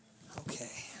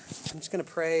I'm just going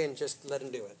to pray and just let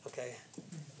him do it, okay?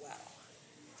 Wow.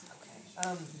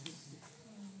 Okay.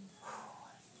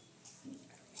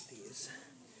 These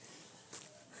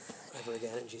ever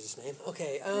again in Jesus' name.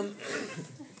 Okay. Wow.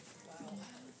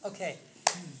 Okay.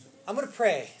 I'm going to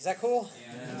pray. Is that cool?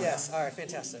 Yeah. Yes. All right.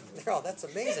 Fantastic. That's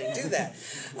amazing. Do that.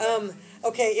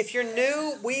 Okay. If you're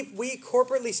new, we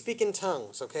corporately speak in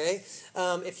tongues. Okay.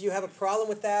 If you have a problem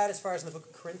with that, as far as in the book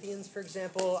of Corinthians, for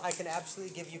example, I can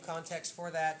absolutely give you context for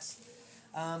that.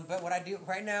 But what I do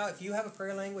right now, if you have a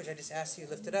prayer language, I just ask you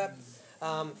to lift it up.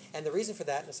 And the reason for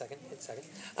that, in a second,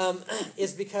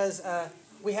 is because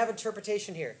we have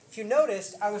interpretation here. If you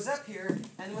noticed, I was up here,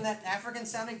 and when that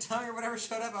African-sounding tongue or whatever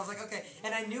showed up, I was like, okay,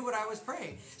 and I knew what I was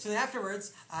praying. So then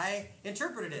afterwards, I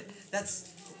interpreted it.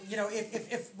 That's,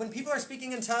 if when people are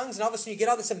speaking in tongues, and all of a sudden you get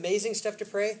all this amazing stuff to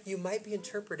pray, you might be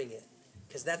interpreting it,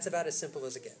 because that's about as simple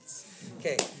as it gets.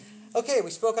 Okay,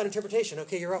 we spoke on interpretation.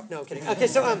 Okay, you're up. No, I'm kidding. Okay,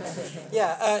 so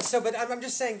but I'm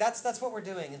just saying that's what we're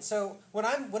doing. And so when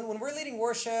we're leading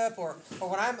worship or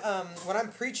when I'm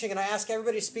preaching and I ask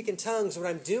everybody to speak in tongues, what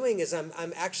I'm doing is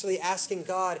I'm actually asking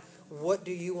God, what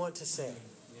do you want to say?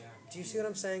 Do you see what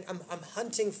I'm saying? I'm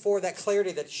hunting for that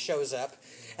clarity that shows up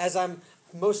as I'm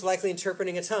most likely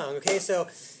interpreting a tongue. Okay, so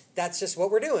that's just what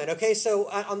we're doing. Okay, so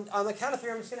on the count of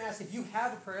three, I'm just going to ask if you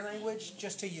have a prayer language,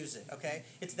 just to use it. Okay,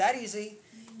 it's that easy.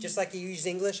 Just like you use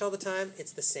English all the time,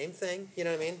 it's the same thing. You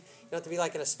know what I mean? You don't have to be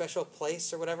like in a special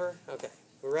place or whatever. Okay,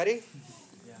 we're ready?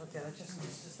 Yeah. Okay, let's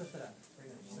just lift it up.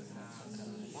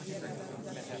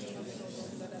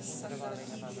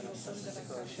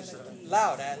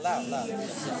 Loud.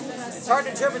 It's hard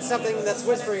to interpret something that's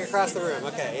whispering across the room.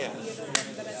 Okay, yeah.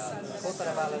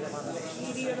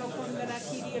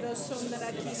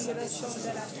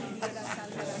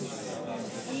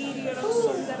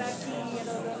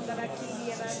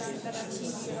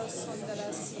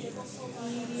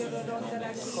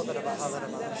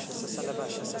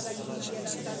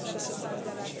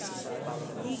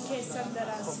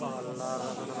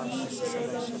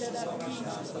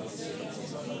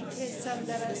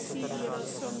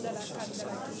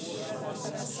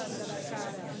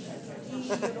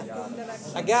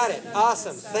 I got it.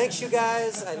 Awesome. Thanks, you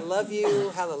guys. I love you.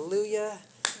 Hallelujah.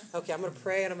 Okay, I'm going to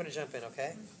pray and I'm going to jump in,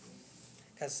 okay?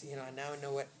 Because, I now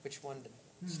know which one to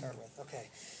start with. Okay.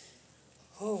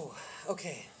 Oh,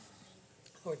 okay.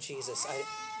 Lord Jesus,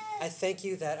 I thank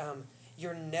you that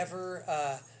you're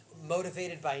never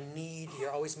motivated by need.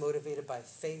 You're always motivated by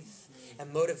faith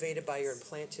and motivated by your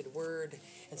implanted word.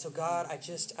 And so, God, I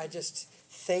just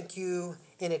thank you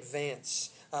in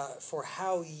advance for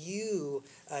how you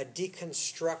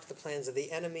deconstruct the plans of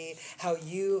the enemy, how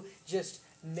you just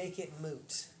make it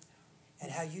moot,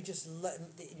 and how you just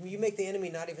you make the enemy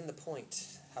not even the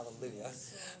point. Hallelujah.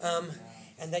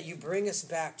 And that you bring us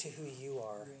back to who you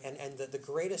are and the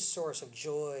greatest source of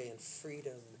joy and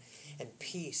freedom and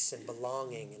peace and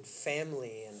belonging and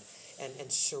family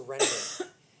and surrender.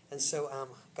 And so,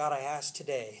 God, I ask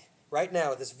today, right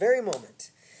now, at this very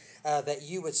moment, that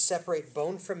you would separate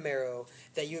bone from marrow,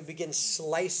 that you would begin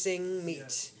slicing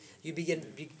meat. You begin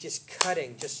just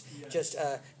cutting, just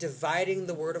dividing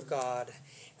the word of God,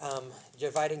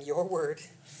 dividing your word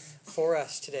for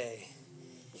us today.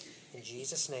 In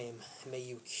Jesus' name, may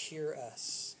you cure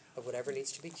us of whatever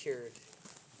needs to be cured.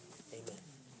 Amen.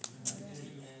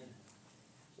 Amen.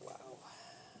 Wow.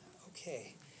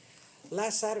 Okay.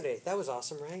 Last Saturday, that was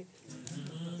awesome, right?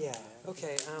 Yeah.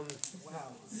 Okay.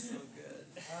 Wow. So good.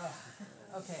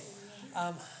 Okay.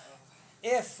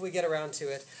 If we get around to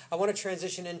it, I want to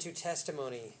transition into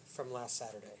testimony from last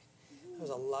Saturday. There was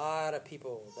a lot of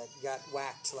people that got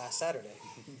whacked last Saturday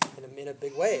in a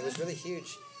big way. It was really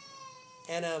huge.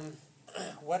 And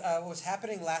what was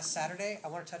happening last Saturday, I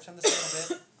want to touch on this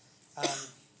a little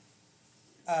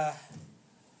bit.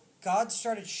 God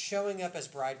started showing up as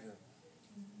bridegroom.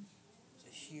 It's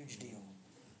a huge deal.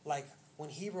 Like, when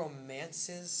he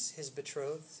romances his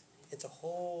betrothed, it's a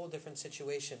whole different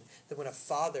situation than when a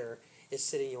father is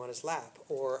sitting you on his lap,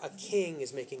 or a king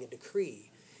is making a decree.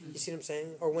 You see what I'm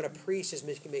saying? Or when a priest is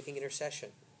making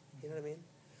intercession. You know what I mean?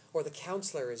 Or the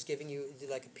counselor is giving you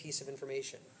like a piece of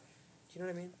information. Do you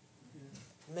know what I mean?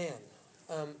 Man,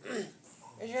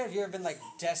 raise your hand if you've ever been like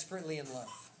desperately in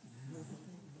love.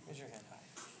 Raise your hand high.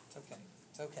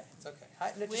 It's okay.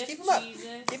 Hi, no, just keep them up.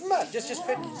 Keep them up. Just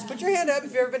put your hand up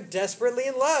if you've ever been desperately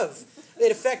in love.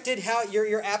 It affected how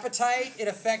your appetite. It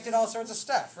affected all sorts of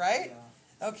stuff, right?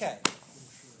 Okay.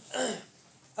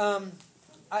 Wow.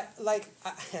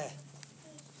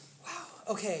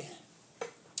 Okay.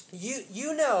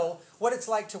 You know what it's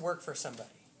like to work for somebody.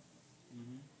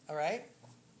 All right?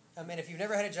 I mean, if you've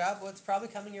never had a job, well, it's probably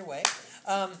coming your way.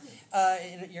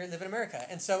 you live in America.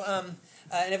 And so,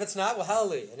 and if it's not, well,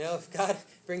 hallelujah. If God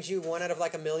brings you one out of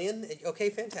like a million, okay,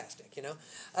 fantastic,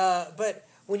 But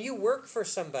when you work for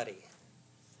somebody,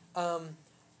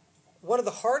 one of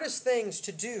the hardest things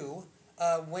to do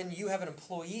when you have an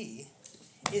employee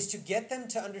is to get them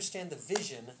to understand the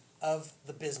vision of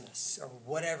the business or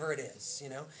whatever it is, You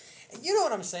know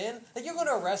what I'm saying? Like you go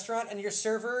to a restaurant and your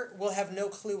server will have no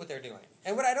clue what they're doing.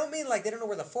 And what I don't mean like they don't know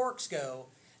where the forks go.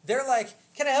 They're like,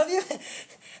 can I help you?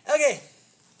 Okay.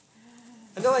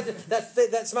 And they're like,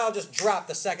 that smile just dropped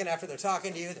the second after they're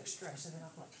talking to you. They're stressing it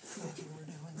up like, okay, we're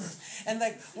doing this. And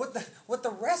like what the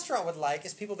restaurant would like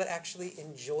is people that actually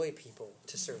enjoy people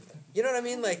to serve them. You know what I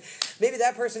mean? Like maybe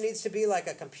that person needs to be like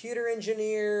a computer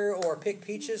engineer or pick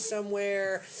peaches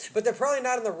somewhere, but they're probably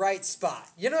not in the right spot.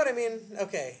 You know what I mean?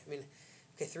 Okay.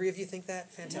 Okay, 3 of you think that?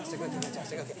 Fantastic. Okay,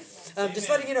 fantastic. Okay. Just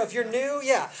letting you know, if you're new,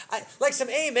 I like some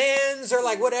amens or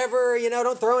like whatever,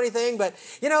 don't throw anything, but,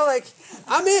 like,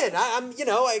 I'm in.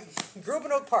 I grew up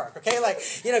in Oak Park, okay? Like,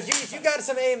 if you got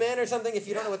some amen or something, if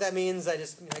you don't know what that means, I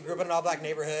grew up in an all-black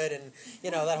neighborhood and,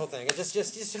 that whole thing. It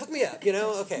just hook me up, Okay,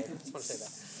 I just want to say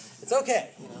that. It's okay,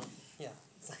 Yeah.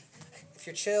 It's like, if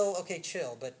you're chill, okay,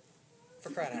 chill, but for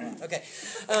crying out loud. Okay.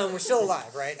 We're still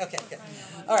alive, right? Okay, good.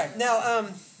 All right, now,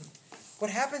 what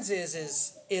happens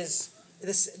is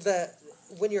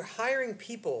when you're hiring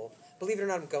people, believe it or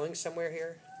not, I'm going somewhere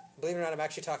here. Believe it or not, I'm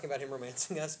actually talking about him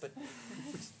romancing us, but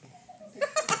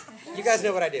you guys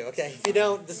know what I do, okay? If you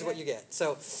don't, this is what you get.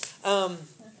 So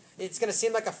it's going to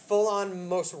seem like a full-on,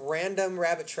 most random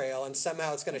rabbit trail, and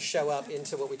somehow it's going to show up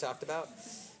into what we talked about.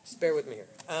 Just bear with me here.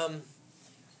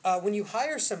 When you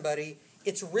hire somebody,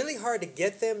 it's really hard to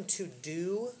get them to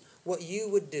do what you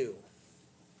would do.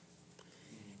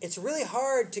 It's really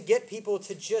hard to get people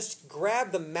to just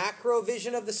grab the macro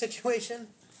vision of the situation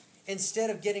instead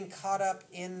of getting caught up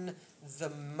in the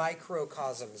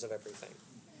microcosms of everything.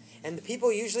 And the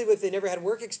people usually, if they never had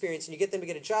work experience and you get them to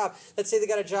get a job, let's say they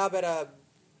got a job at a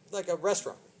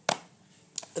restaurant.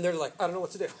 And they're like, I don't know what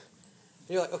to do. And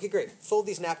you're like, okay, great. Fold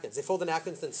these napkins. They fold the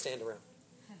napkins, then stand around.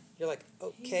 You're like,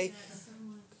 okay.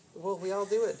 Well, we all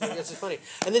do it. It's just funny.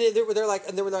 And then they're like,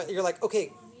 you're like,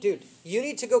 okay, dude, you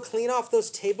need to go clean off those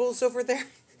tables over there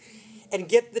and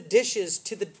get the dishes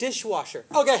to the dishwasher.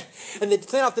 Okay. And they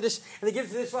clean off the dish, and they give it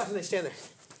to the dishwasher, and they stand there.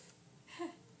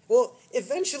 Well,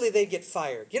 eventually they'd get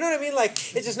fired. You know what I mean? Like,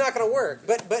 it's just not going to work.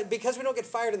 But because we don't get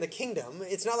fired in the kingdom,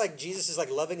 it's not like Jesus is like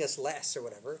loving us less or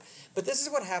whatever. But this is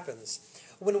what happens.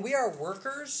 When we are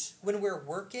workers, when we're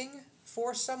working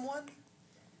for someone,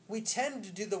 we tend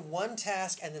to do the one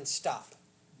task and then stop.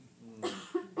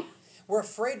 We're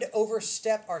afraid to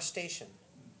overstep our station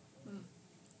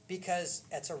because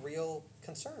that's a real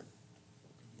concern.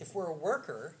 If we're a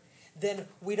worker, then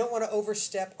we don't want to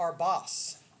overstep our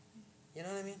boss. You know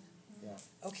what I mean? Yeah.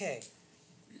 Okay.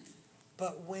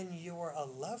 But when you're a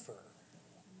lover,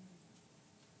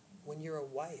 when you're a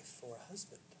wife or a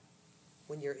husband,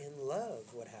 when you're in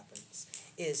love, what happens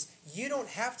is you don't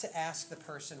have to ask the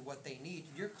person what they need.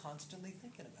 You're constantly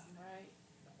thinking about it. Right.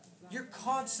 You're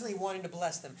constantly wanting to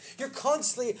bless them. You're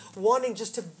constantly wanting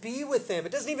just to be with them.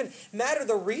 It doesn't even matter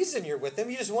the reason you're with them.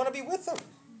 You just want to be with them.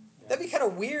 That'd be kind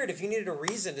of weird if you needed a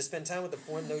reason to spend time with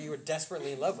the one though you were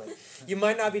desperately in love with. You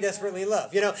might not be desperately in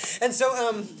love, And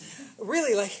so,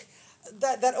 really, like,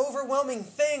 that overwhelming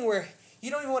thing where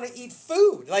you don't even want to eat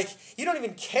food. Like, you don't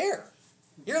even care.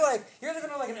 You're living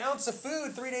on like an ounce of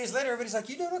food. 3 days later, everybody's like,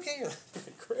 you doing okay? You're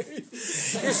like, great.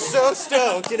 You're so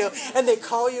stoked, And they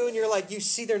call you and you're like, you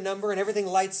see their number and everything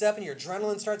lights up and your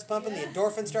adrenaline starts pumping, the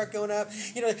endorphins start going up.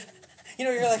 You're like,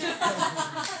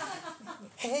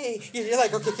 hey. You're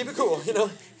like, okay, keep it cool,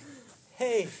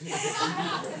 Hey.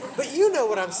 But you know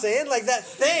what I'm saying, like that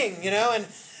thing,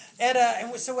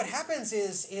 And so what happens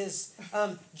is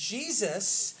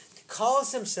Jesus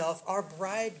calls himself our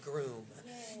bridegroom.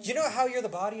 Do you know how you're the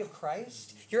body of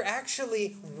Christ? You're actually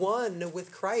one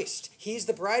with Christ. He's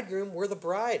the bridegroom. We're the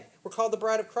bride. We're called the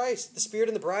bride of Christ. The Spirit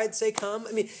and the bride say, come.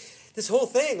 I mean, this whole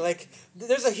thing, like,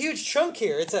 there's a huge chunk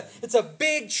here. It's a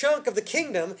big chunk of the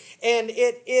kingdom, and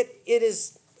it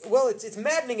is, well, it's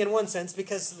maddening in one sense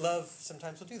because love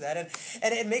sometimes will do that, and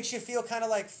it makes you feel kind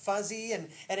of like fuzzy, and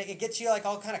it gets you like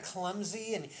all kind of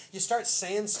clumsy, and you start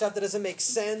saying stuff that doesn't make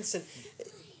sense, and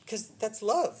because that's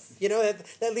love,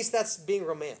 at least that's being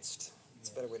romanced. It's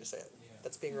a better way to say it.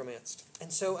 That's being romanced.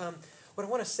 And so what I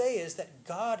want to say is that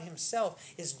God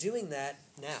himself is doing that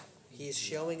now. He's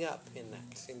showing up in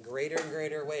that in greater and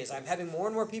greater ways. I'm having more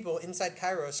and more people inside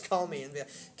Kairos call me and be like,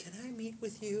 can I meet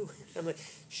with you? I'm like,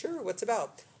 sure, what's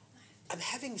about? I'm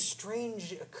having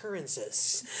strange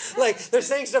occurrences. Like, they're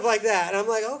saying stuff like that. And I'm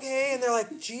like, okay. And they're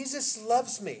like, Jesus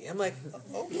loves me. I'm like,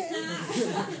 okay.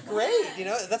 Great. You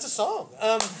know, that's a song.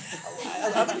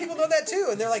 Other people know that too.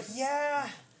 And they're like, yeah,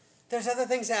 there's other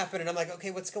things happening. I'm like,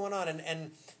 okay, what's going on?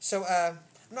 And so I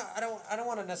don't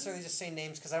want to necessarily just say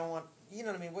names because I don't want, you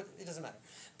know what I mean? It doesn't matter.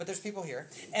 But there's people here.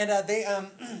 And they,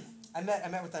 I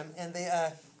met with them. And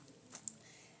they're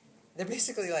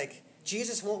basically like,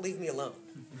 Jesus won't leave me alone.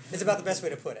 It's about the best way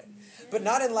to put it. But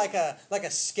not in like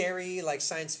a scary, like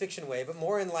science fiction way, but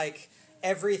more in like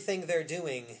everything they're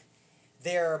doing,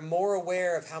 they're more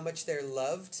aware of how much they're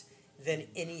loved than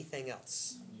anything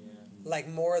else. Yeah. Like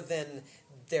more than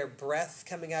their breath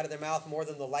coming out of their mouth, more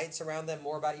than the lights around them,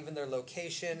 more about even their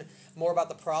location, more about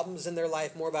the problems in their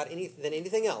life, more about than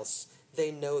anything else, they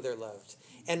know they're loved.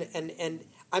 And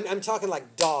I'm talking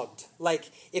like dogged. Like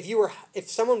if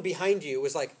someone behind you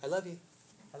was like, I love you,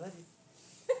 I love you,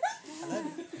 I love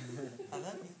you, I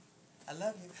love you, I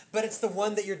love you. But it's the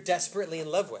one that you're desperately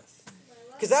in love with.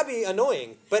 Because that'd be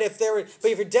annoying. But if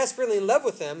you're desperately in love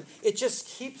with them, it just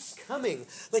keeps coming.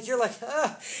 Like you're like,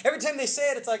 ah. Every time they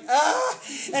say it, it's like, ah.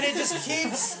 And it just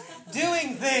keeps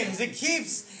doing things. It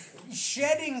keeps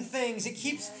shedding things. It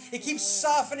keeps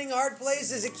softening hard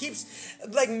places. It keeps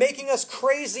like making us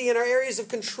crazy in our areas of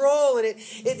control, and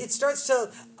it starts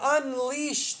to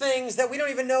unleash things that we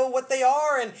don't even know what they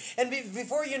are, and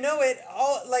before you know it,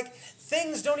 all like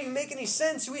things don't even make any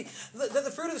sense.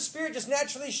 The fruit of the Spirit just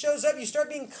naturally shows up. You start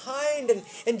being kind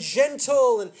and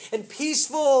gentle and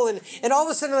peaceful, and all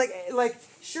of a sudden like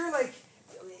sure, like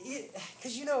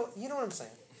because you know what I'm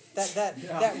saying.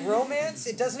 That romance,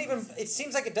 it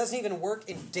seems like it doesn't even work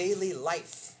in daily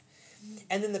life.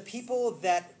 And then the people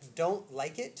that don't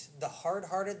like it, the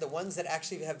hard-hearted, the ones that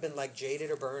actually have been like jaded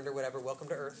or burned or whatever, welcome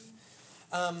to earth,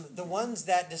 the ones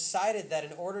that decided that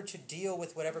in order to deal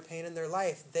with whatever pain in their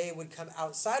life, they would come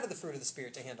outside of the fruit of the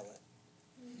Spirit to handle it.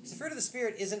 Because the fruit of the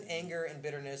Spirit isn't anger and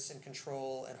bitterness and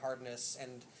control and hardness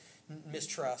and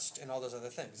mistrust and all those other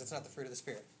things. It's not the fruit of the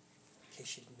Spirit, in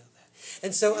case you didn't know that.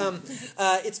 And so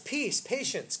it's peace,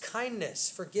 patience, kindness,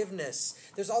 forgiveness.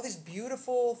 There's all these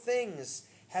beautiful things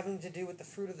having to do with the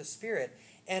fruit of the Spirit.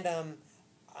 And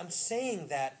I'm saying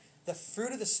that the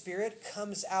fruit of the Spirit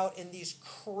comes out in these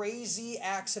crazy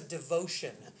acts of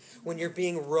devotion when you're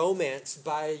being romanced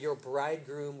by your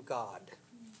bridegroom God.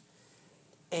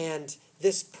 And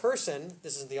this person,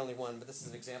 this isn't the only one, but this is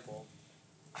an example.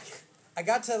 I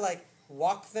got to like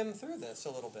walk them through this a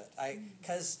little bit.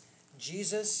 Because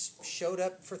Jesus showed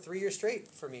up for 3 years straight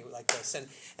for me like this, and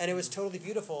it was totally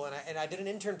beautiful. And I did an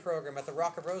intern program at the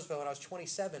Rock of Roseville when I was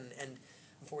 27, and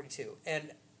I'm 42.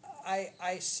 And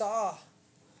I saw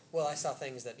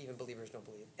things that even believers don't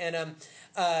believe. And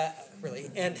really,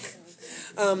 and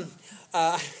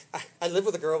I lived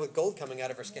with a girl with gold coming out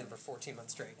of her skin for 14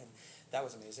 months straight, and that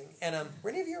was amazing. And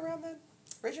were any of you around then?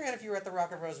 Raise your hand if you were at the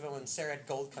Rock of Roseville when Sarah had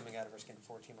gold coming out of her skin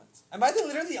for 14 months. Am I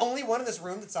literally the only one in this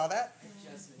room that saw that?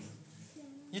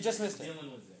 You just missed it.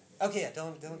 Dylan was there. Okay, yeah,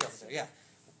 Dylan was there. Yeah.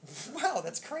 Wow,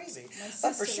 that's crazy.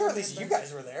 For sure, at least you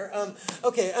guys were there.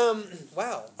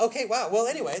 Wow. Okay, wow. Well,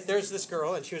 anyway, there's this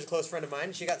girl, and she was a close friend of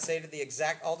mine. She got saved at the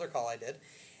exact altar call I did,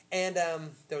 and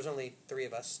there was only 3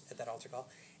 of us at that altar call,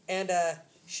 and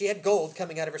she had gold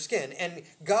coming out of her skin, and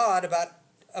God, about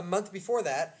a month before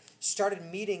that, started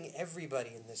meeting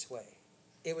everybody in this way.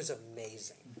 It was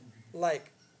amazing.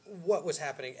 Like, what was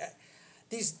happening?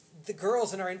 The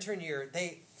girls in our intern year,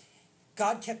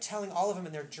 God kept telling all of them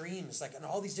in their dreams, like in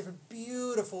all these different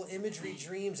beautiful imagery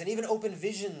dreams, and even open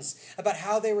visions about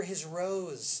how they were his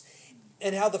rose,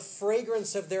 and how the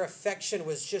fragrance of their affection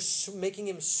was just making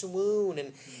him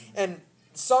swoon, and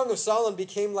Song of Solomon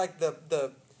became like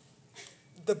the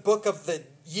book of the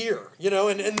year,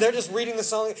 and they're just reading the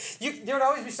song. There would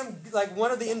always be some, like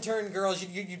one of the intern girls,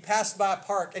 you'd pass by a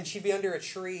park and she'd be under a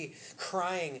tree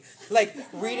crying, like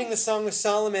reading the Song of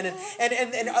Solomon,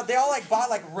 and they all like bought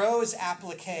like rose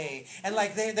applique, and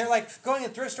like they're like going in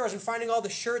thrift stores and finding all the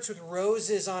shirts with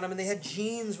roses on them, and they had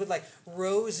jeans with like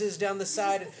roses down the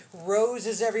side and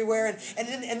roses everywhere, and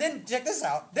then check this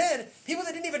out, then people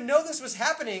that didn't even know this was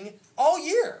happening all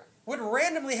year would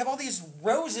randomly have all these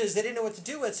roses they didn't know what to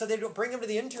do with, so they'd bring them to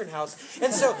the intern house.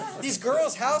 And so these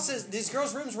girls'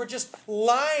 rooms were just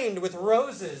lined with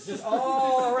roses, just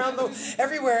all around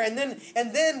everywhere. And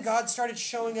then God started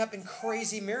showing up in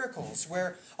crazy miracles,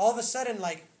 where all of a sudden,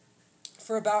 like,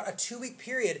 for about a 2-week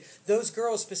period, those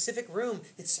girls' specific room,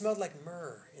 it smelled like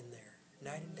myrrh in there,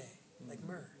 night and day, like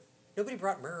myrrh. Nobody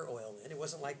brought myrrh oil in. It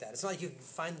wasn't like that. It's not like you could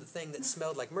find the thing that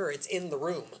smelled like myrrh. It's in the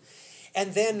room.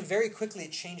 And then very quickly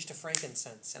it changed to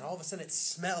frankincense. And all of a sudden it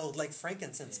smelled like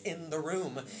frankincense in the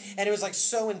room. And it was like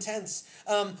so intense.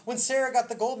 When Sarah got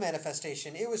the gold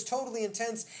manifestation, it was totally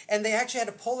intense. And they actually had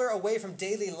to pull her away from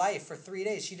daily life for 3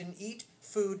 days. She didn't eat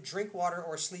food, drink water,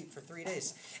 or sleep for 3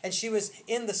 days. And she was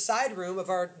in the side room of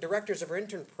our directors of our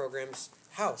intern program's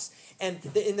house. And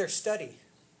in their study.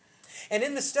 And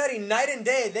in the study, night and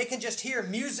day, they can just hear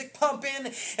music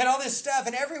pumping and all this stuff.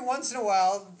 And every once in a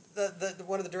while,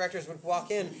 one of the directors would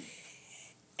walk in,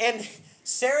 and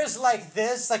Sarah's like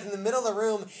this, like in the middle of the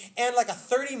room, and like a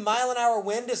 30-mile-an-hour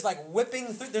wind is like whipping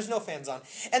through. There's no fans on.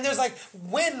 And there's like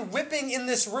wind whipping in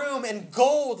this room and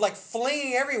gold like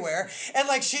flinging everywhere. And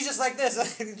like she's just like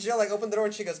this. Jill like opened the door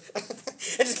and she goes, and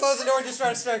just closed the door and just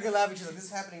started laughing. She's like, this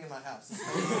is happening in my house.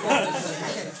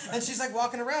 And she's like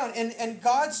walking around. And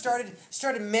God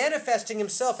started manifesting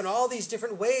himself in all these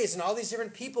different ways and all these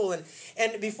different people.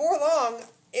 And before long,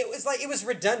 it was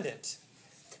redundant.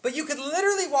 But you could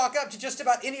literally walk up to just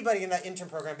about anybody in that intern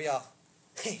program and be all,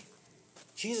 hey,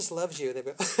 Jesus loves you. They'd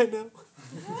be, I know.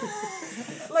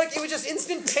 Like, it was just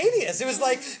instantaneous. It was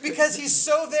like, because he's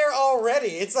so there already.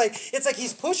 It's like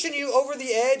he's pushing you over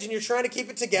the edge and you're trying to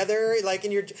keep it together. Like,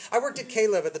 I worked at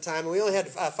Caleb at the time, and we only had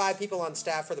 5 people on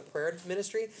staff for the prayer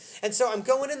ministry. And so I'm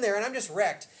going in there and I'm just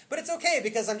wrecked. But it's okay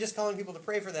because I'm just calling people to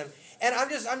pray for them. And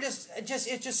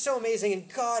it's just so amazing. And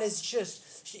God is just,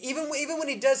 even when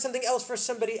he does something else for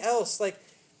somebody else, like,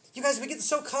 you guys, we get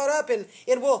so caught up in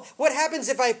well, what happens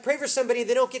if I pray for somebody and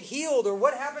they don't get healed? Or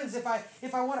what happens if I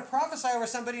want to prophesy over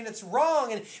somebody and it's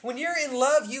wrong? And when you're in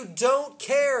love, you don't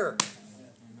care.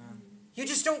 You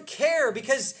just don't care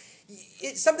because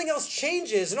something else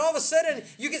changes. And all of a sudden,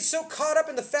 you get so caught up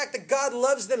in the fact that God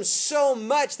loves them so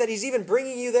much that he's even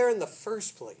bringing you there in the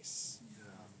first place.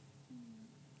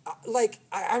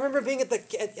 I remember being at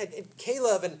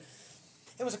Caleb, and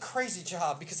it was a crazy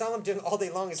job because all I'm doing all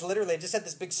day long is literally I just had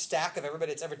this big stack of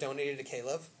everybody that's ever donated to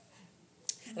Caleb.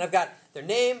 And I've got their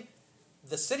name,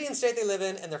 the city and state they live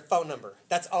in, and their phone number.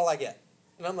 That's all I get.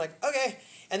 And I'm like, okay.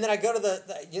 And then I go to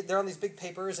they're on these big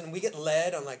papers, and we get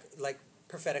led on like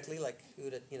prophetically, like who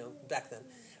to, back then,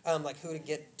 like who to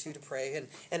get to pray.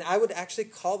 And I would actually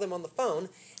call them on the phone.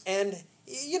 And,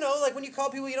 like when you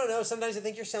call people you don't know, sometimes they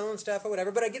think you're selling stuff or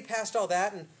whatever. But I get past all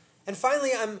that. And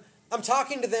finally I'm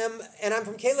talking to them, and I'm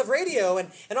from Caleb Radio,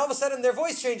 and all of a sudden their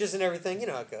voice changes and everything. You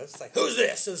know how it goes. It's like, who's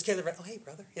this? So it's Caleb Radio. Oh, hey,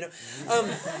 brother.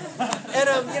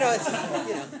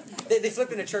 They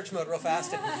flipped into church mode real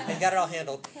fast and got it all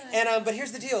handled. But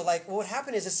here's the deal. Like, what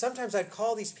happened is sometimes I'd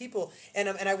call these people, and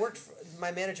I worked.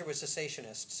 My manager was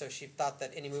cessationist, so she thought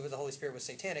that any move of the Holy Spirit was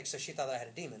satanic. So she thought that I had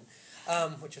a demon.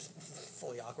 Which was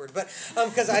fully awkward, but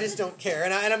because I just don't care.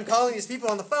 And I'm calling these people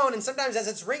on the phone, and sometimes as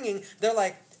it's ringing, they're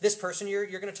like, this person you're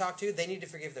going to talk to, they need to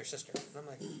forgive their sister. And I'm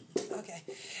like, okay.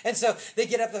 And so they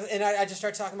get up, and I just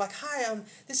start talking. I'm like, hi,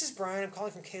 this is Brian. I'm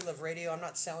calling from Caleb Radio. I'm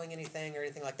not selling anything or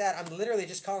anything like that. I'm literally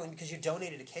just calling because you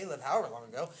donated to Caleb however long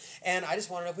ago, and I just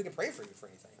want to know if we can pray for you for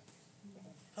anything.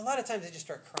 A lot of times they just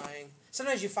start crying.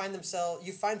 Sometimes you find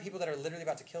people that are literally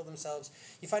about to kill themselves.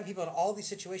 You find people in all these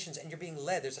situations, and you're being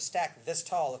led. There's a stack this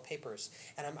tall of papers,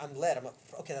 and I'm led. I'm like,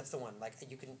 okay, that's the one. Like,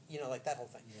 you can, like that whole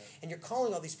thing. Yeah. And you're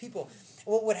calling all these people.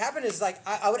 Well, what happened is, like,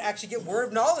 I would actually get word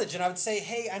of knowledge, and I would say,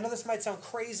 hey, I know this might sound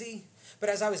crazy, but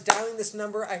as I was dialing this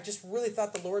number, I just really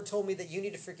thought the Lord told me that you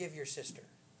need to forgive your sister.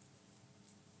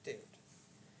 Dude.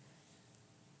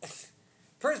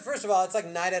 First of all, it's like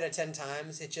 9 out of 10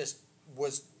 times, it just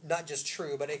was not just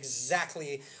true, but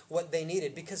exactly what they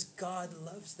needed because God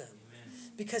loves them.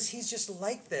 Amen. Because he's just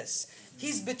like this.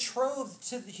 He's betrothed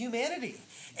to humanity.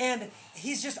 And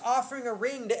he's just offering a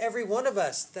ring to every one of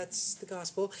us. That's the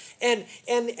gospel. And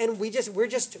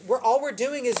all we're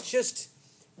doing is just,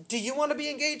 do you want to be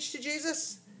engaged to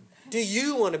Jesus? Do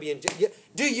you want to be engaged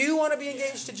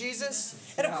to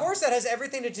Jesus? And of course that has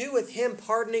everything to do with him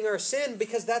pardoning our sin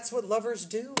because that's what lovers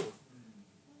do.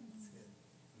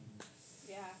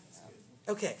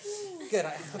 Okay, good.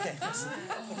 Okay.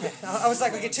 I was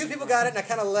like, okay, 2 people got it, and I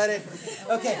kind of let it.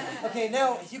 Okay.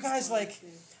 Now, you guys,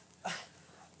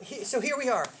 so here we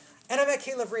are, and I'm at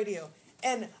Caleb Radio,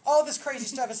 and all this crazy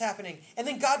stuff is happening, and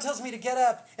then God tells me to get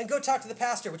up and go talk to the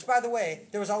pastor, which, by the way,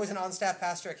 there was always an on-staff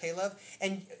pastor at Caleb,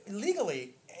 and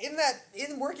legally,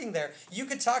 in working there, you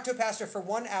could talk to a pastor for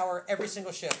 1 hour every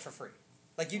single shift for free.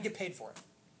 Like, you'd get paid for it.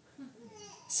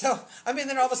 So,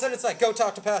 then all of a sudden it's like, go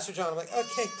talk to Pastor John. I'm like,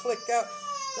 okay, click out.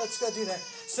 Let's go do that.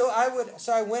 So I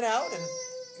went out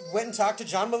and talked to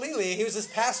John Malili. He was this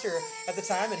pastor at the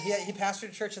time, and he pastored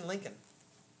a church in Lincoln.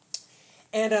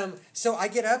 And so I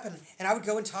get up, and I would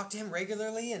go and talk to him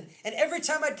regularly, and every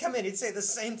time I'd come in, he'd say the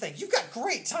same thing. You've got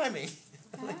great timing.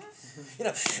 I'm like,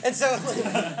 And so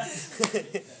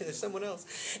there's someone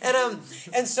else.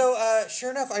 And so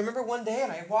sure enough, I remember one day,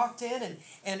 and I walked in,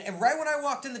 and right when I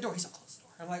walked in the door, he's like, close the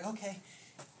door. I'm like, okay.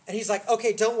 And he's like,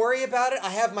 okay, don't worry about it. I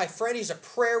have my friend. He's a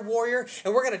prayer warrior,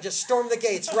 and we're going to just storm the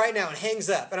gates right now, and hangs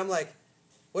up. And I'm like,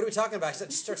 what are we talking about? He said,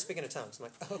 just start speaking in tongues. I'm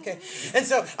like, okay. And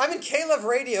so I'm in K-Love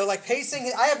Radio, like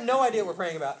pacing. I have no idea what we're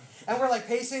praying about. And we're like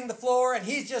pacing the floor, and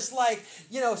he's just like,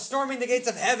 storming the gates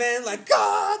of heaven, like,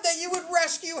 God, that you would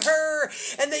rescue her,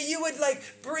 and that you would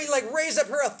raise up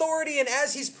her authority. And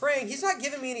as he's praying, he's not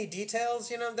giving me any details,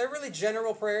 they're really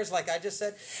general prayers, like I just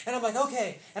said. And I'm like,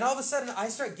 okay. And all of a sudden, I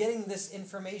start getting this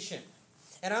information.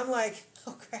 And I'm like,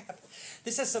 oh crap,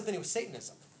 this has something to do with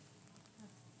Satanism.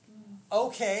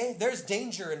 Okay, there's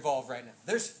danger involved right now.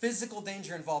 There's physical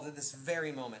danger involved at this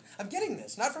very moment. I'm getting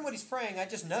this, not from what he's praying, I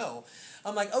just know.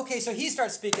 I'm like, okay, so he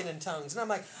starts speaking in tongues. And I'm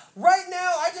like, right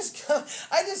now, I just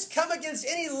come against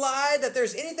any lie that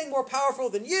there's anything more powerful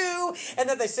than you, and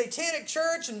that the satanic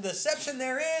church and the deception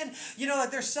therein,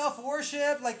 like their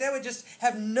self-worship, like they would just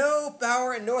have no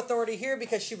power and no authority here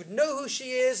because she would know who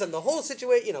she is and the whole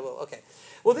situation, okay.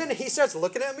 Well, then he starts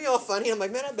looking at me all funny. I'm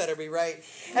like, man, I better be right.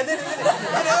 And then,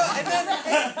 and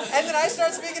then I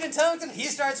start speaking in tongues, and he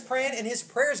starts praying, and his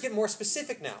prayers get more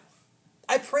specific now.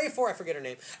 I pray for, I forget her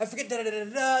name. I forget,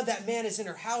 that man is in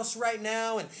her house right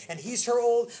now, and he's her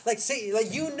old, say,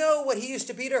 what he used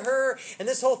to be to her, and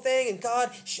this whole thing, and God,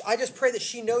 I just pray that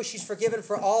she knows she's forgiven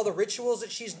for all the rituals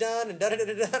that she's done, and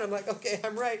and I'm like, okay,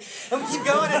 I'm right. And we keep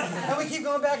going, and we keep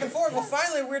going back and forth. Well,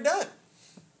 finally, we're done.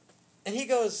 And he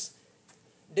goes,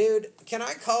 dude, can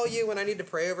I call you when I need to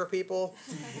pray over people?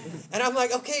 And I'm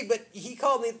like, okay, but he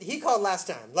called last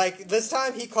time. This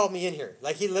time he called me in here.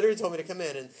 He literally told me to come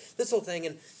in and this whole thing.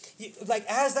 And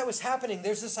as that was happening,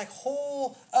 there's this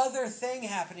whole other thing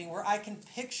happening where I can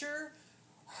picture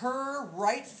her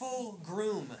rightful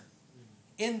groom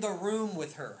in the room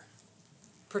with her,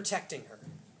 protecting her.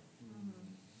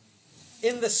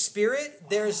 In the spirit,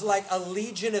 there's a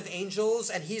legion of angels,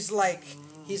 and he's like,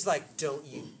 don't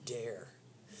you dare.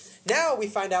 Now we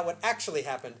find out what actually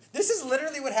happened. This is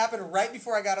literally what happened right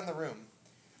before I got in the room.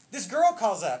 This girl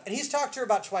calls up, and he's talked to her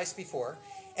about twice before,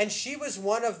 and she was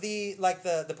one of the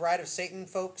Bride of Satan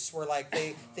folks where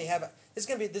they have this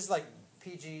is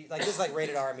PG, this is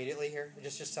rated R immediately here.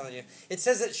 Just telling you. It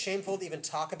says it's shameful to even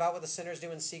talk about what the sinners do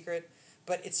in secret,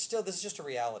 but it's still, this is just a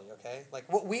reality, okay?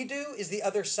 What we do is the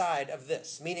other side of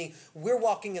this, meaning we're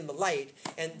walking in the light,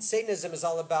 and Satanism is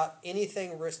all about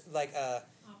anything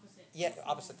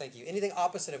opposite, thank you. Anything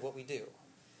opposite of what we do.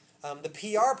 The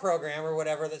PR program or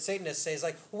whatever that Satanists say is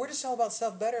we're just all about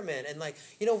self-betterment. And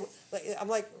I'm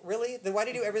like, really? Then why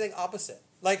do you do everything opposite?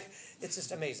 It's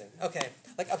just amazing. Okay.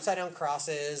 Upside down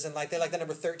crosses and they like the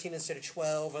number 13 instead of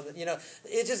 12. And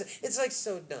it's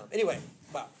so dumb. Anyway,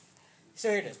 wow. So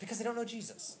here it is. Because they don't know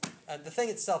Jesus. The thing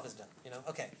itself is dumb,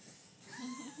 Okay.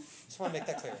 Just want to make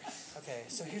that clear. Okay.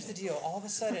 So here's the deal. All of a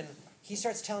sudden, he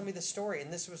starts telling me the story,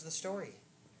 and this was the story.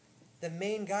 The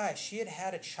main guy, she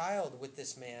had a child with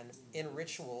this man in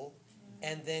ritual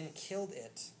and then killed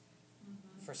it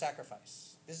for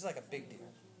sacrifice. This is a big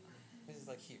deal. This is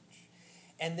huge.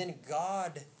 And then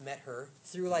God met her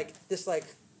through this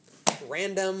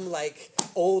random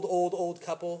old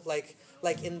couple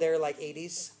in their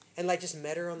 80s. And just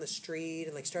met her on the street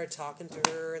and started talking to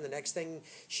her, and the next thing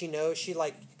she knows, she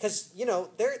because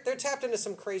they're tapped into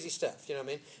some crazy stuff, you know what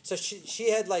I mean? So she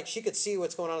had she could see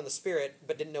what's going on in the spirit,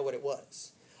 but didn't know what it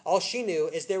was. All she knew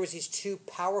is there was these two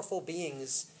powerful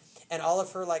beings, and all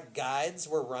of her guides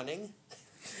were running.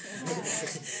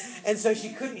 And so she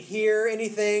couldn't hear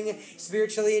anything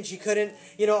spiritually, and she couldn't,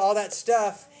 all that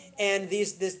stuff. And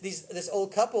this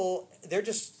old couple, they're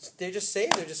just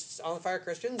saved. They're just on fire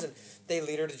Christians, and they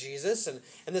lead her to Jesus and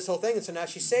this whole thing. And so now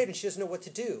she's saved, and she doesn't know what to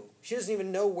do. She doesn't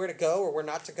even know where to go or where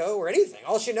not to go or anything.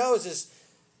 All she knows is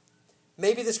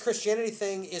maybe this Christianity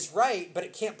thing is right, but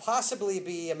it can't possibly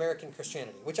be American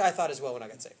Christianity, which I thought as well when I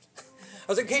got saved. I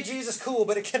was like, okay, Jesus, cool,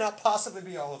 but it cannot possibly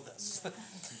be all of this.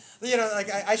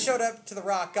 I showed up to the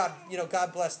Rock.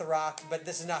 God bless the Rock, but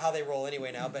this is not how they roll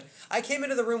anyway now. But I came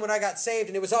into the room when I got saved,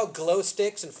 and it was all glow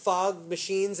sticks and fog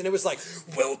machines, and it was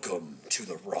welcome to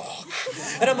the Rock.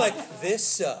 And I'm like, this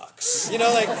sucks.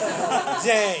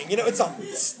 Dang. It's all,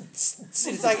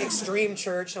 it's extreme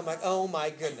church. I'm like, oh my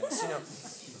goodness,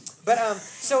 But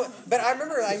I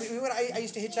remember I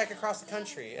used to hitchhike across the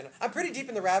country, and I'm pretty deep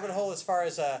in the rabbit hole as far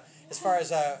as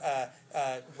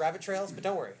rabbit trails. But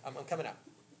don't worry, I'm coming out.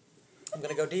 I'm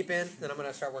going to go deep in, then I'm going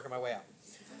to start working my way out.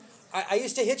 I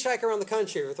used to hitchhike around the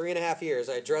country for 3.5 years.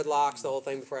 I had dreadlocks, the whole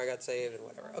thing before I got saved and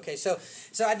whatever. Okay, so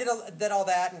I did all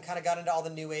that and kind of got into all the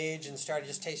new age and started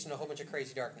just tasting a whole bunch of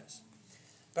crazy darkness.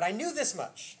 But I knew this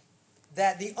much,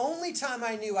 that the only time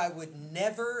I knew I would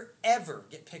never, ever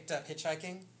get picked up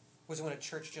hitchhiking was when a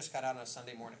church just got out on a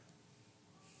Sunday morning.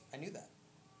 I knew that.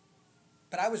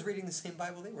 But I was reading the same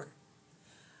Bible they were.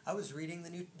 I was reading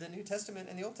the New Testament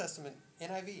and the Old Testament,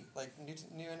 NIV, like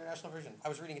New International Version. I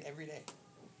was reading it every day.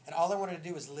 And all I wanted to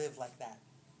do was live like that.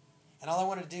 And all I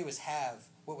wanted to do was have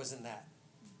what was in that.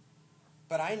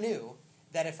 But I knew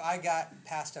that if I got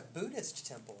past a Buddhist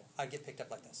temple, I'd get picked up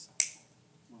like this.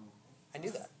 I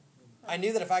knew that. I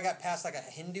knew that if I got past like a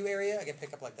Hindu area, I'd get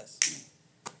picked up like this.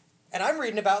 And I'm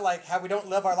reading about like how we don't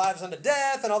live our lives unto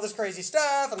death and all this crazy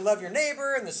stuff and love your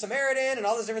neighbor and the Samaritan and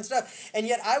all this different stuff. And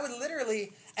yet I would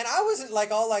literally, and I wasn't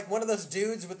like all like one of those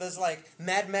dudes with this like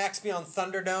Mad Max Beyond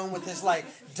Thunderdome with this like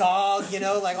dog, you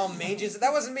know, like all mangy.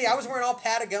 That wasn't me. I was wearing all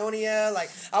Patagonia. Like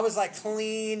I was like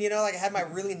clean, you know, like I had my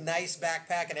really nice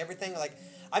backpack and everything. Like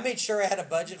I made sure I had a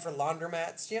budget for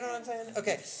laundromats. Do you know what I'm saying?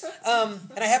 Okay.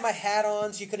 And I had my hat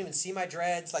on so you couldn't even see my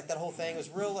dreads. Like that whole thing was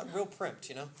real primped,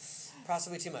 you know.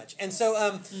 Possibly too much. And so,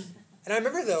 and I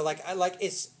remember though, like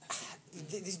it's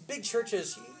these big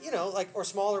churches, you know, like or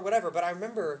small or whatever. But I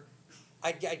remember,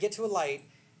 I'd get to a light,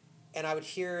 and I would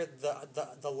hear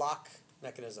the lock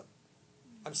mechanism.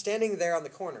 I'm standing there on the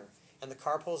corner, and the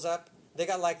car pulls up. They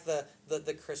got like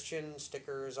the Christian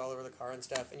stickers all over the car and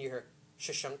stuff, and you hear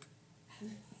shashunk.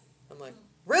 I'm like,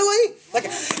 really? Like,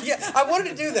 yeah, I wanted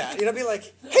to do that. You know, be like,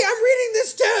 hey, I'm reading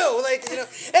this too. Like, you know,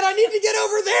 and I need to get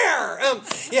over there.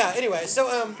 Yeah. Anyway,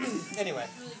 so anyway.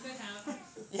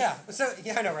 Yeah. So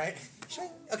yeah, I know, right?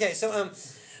 Okay. So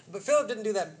but Philip didn't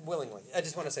do that willingly. I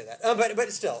just want to say that.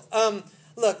 But still,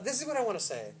 look, this is what I want to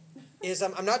say. Is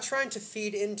I'm not trying to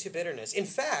feed into bitterness. In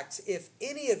fact, if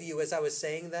any of you, as I was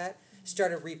saying that,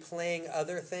 started replaying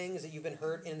other things that you've been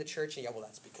heard in the church, and well,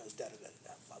 that's because da da da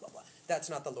da blah blah blah. That's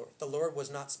not the Lord. The Lord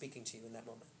was not speaking to you in that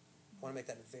moment. I want to make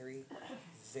that very,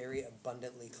 very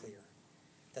abundantly clear.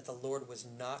 That the Lord was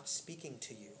not speaking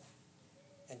to you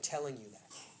and telling you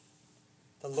that.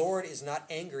 The Lord is not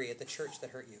angry at the church that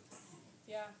hurt you.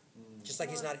 Yeah. Just like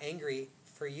he's not angry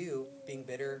for you being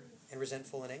bitter and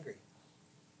resentful and angry.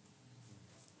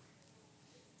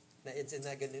 Isn't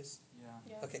that good news?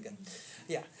 Yeah. Okay, good.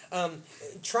 Yeah.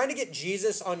 Trying to get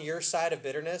Jesus on your side of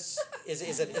bitterness is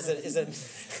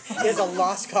a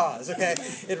lost cause, okay?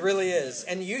 It really is.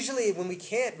 And usually when we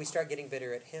can't, we start getting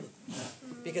bitter at him.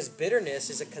 Because bitterness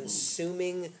is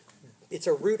it's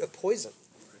a root of poison.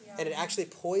 And it actually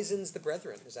poisons the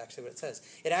brethren, is actually what it says.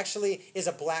 It actually is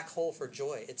a black hole for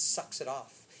joy. It sucks it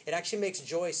off. It actually makes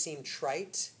joy seem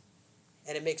trite,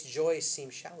 and it makes joy seem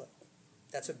shallow.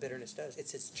 That's what bitterness does.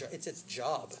 It's its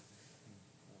job.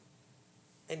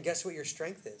 And guess what your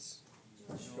strength is?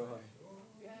 Joy.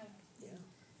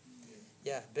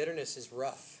 Yeah, bitterness is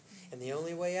rough. And the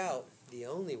only way out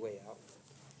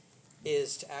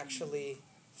is to actually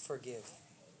forgive.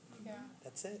 Yeah.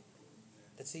 That's it.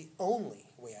 That's the only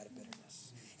way out of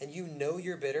bitterness. And you know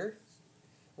you're bitter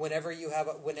whenever you are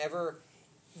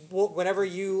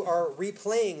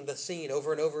replaying the scene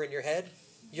over and over in your head,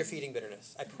 you're feeding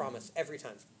bitterness. I promise. Every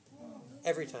time.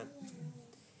 Every time.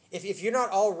 If you're not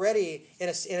already in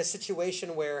a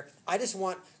situation where I just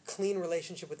want clean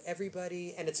relationship with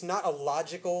everybody, and it's not a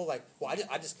logical, like, well,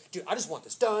 I just want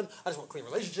this done. I just want a clean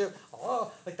relationship.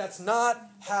 Oh, like that's not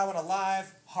how an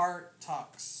alive heart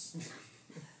talks.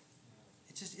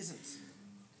 It just isn't.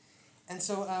 And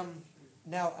so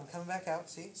now I'm coming back out.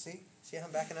 See how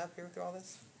I'm backing up here through all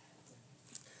this?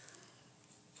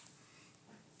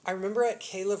 I remember at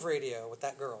Caleb Radio with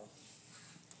that girl,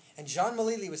 and John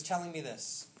Malili was telling me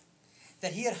this,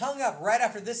 that he had hung up right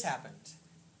after this happened.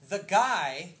 The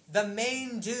guy, the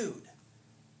main dude,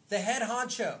 the head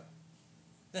honcho,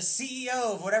 the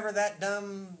CEO of whatever that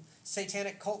dumb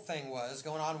satanic cult thing was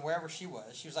going on wherever she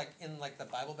was like in like the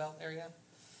Bible Belt area.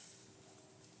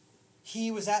 He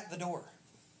was at the door.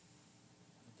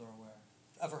 The door where?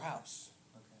 Of her house.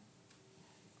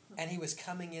 Okay. And he was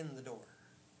coming in the door.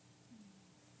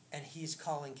 And he's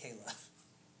calling Kayla.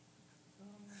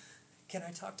 Can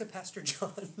I talk to Pastor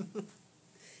John?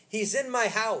 He's in my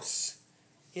house.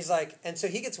 He's like, and so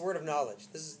he gets word of knowledge.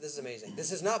 This is amazing.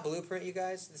 This is not blueprint, you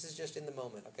guys. This is just in the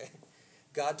moment, okay?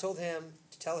 God told him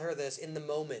to tell her this in the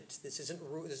moment. This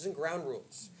isn't ground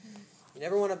rules. You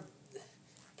never want to...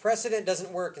 Precedent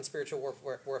doesn't work in spiritual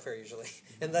warfare usually,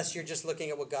 unless you're just looking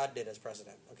at what God did as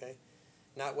precedent, okay?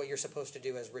 Not what you're supposed to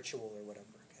do as ritual or whatever,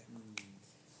 okay?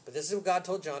 But this is what God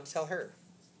told John to tell her.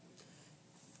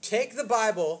 Take the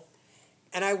Bible,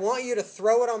 and I want you to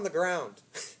throw it on the ground.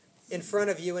 in front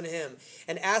of you and him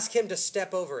and ask him to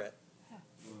step over it.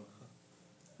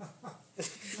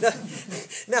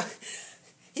 Now,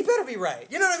 he better be right.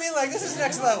 You know what I mean? Like, this is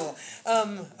next level.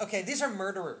 Okay, these are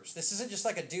murderers. This isn't just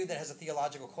like a dude that has a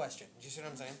theological question. Do you see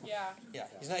what I'm saying? Yeah. Yeah.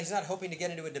 He's not hoping to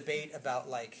get into a debate about,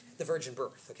 like, the virgin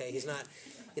birth, okay? He's not,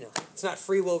 it's not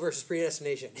free will versus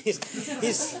predestination.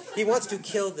 He wants to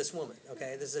kill this woman,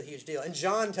 okay? This is a huge deal. And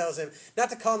John tells him not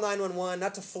to call 911,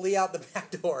 not to flee out the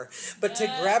back door, but to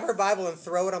grab her Bible and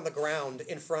throw it on the ground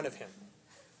in front of him.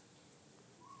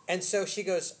 And so she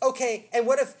goes, okay, and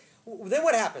then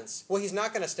what happens? Well, he's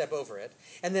not going to step over it.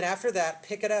 And then after that,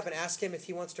 pick it up and ask him if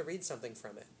he wants to read something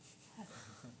from it.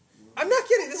 I'm not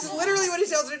kidding. This is literally what he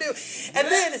tells her to do.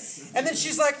 And then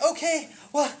she's like, okay,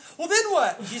 well then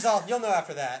what? And she's all, you'll know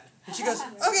after that. And she goes,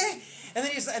 okay.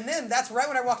 And then that's right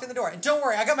when I walked in the door. And don't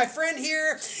worry, I got my friend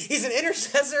here. He's an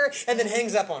intercessor. And then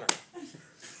hangs up on her.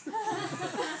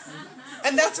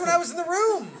 And that's when I was in the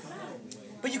room.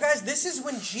 But you guys, this is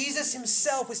when Jesus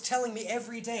himself was telling me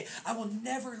every day, I will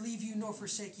never leave you nor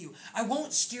forsake you. I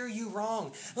won't steer you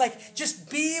wrong. Like, just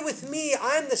be with me.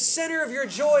 I'm the center of your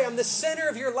joy. I'm the center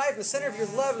of your life. I'm the center of your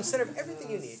love. I'm the center of everything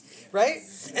you need. Right?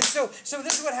 And so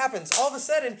this is what happens. All of a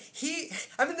sudden,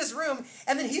 I'm in this room,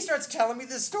 and then he starts telling me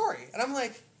this story. And I'm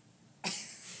like,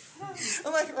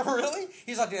 really?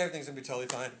 He's like, dude, everything's going to be totally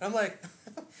fine. And I'm like,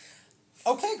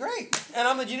 okay, great. And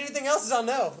I'm like, you need anything else? He's all,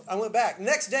 no. I went back.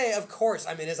 Next day, of course,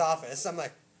 I'm in his office. I'm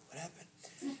like, what happened?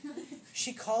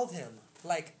 She called him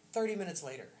like 30 minutes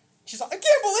later. She's like, I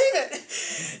can't believe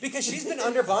it. Because she's been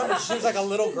under bondage. She was like a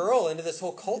little girl into this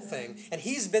whole cult thing. And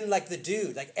he's been like the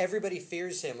dude. Like everybody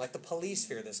fears him. Like the police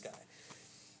fear this guy.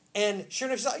 And sure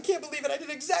enough, she's like, I can't believe it. I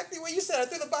did exactly what you said. I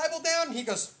threw the Bible down. And he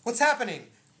goes, what's happening?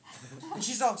 And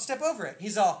she's all, step over it.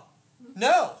 He's all,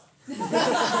 no.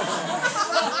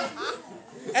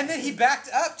 And then he backed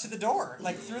up to the door,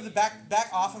 like through the back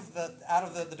out of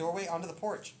the doorway onto the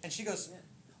porch. And she goes,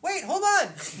 wait, hold on.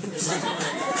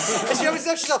 And she opens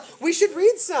up, she's like, we should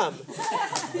read some.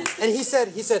 And he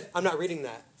said, I'm not reading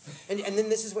that. And then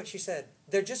this is what she said.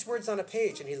 They're just words on a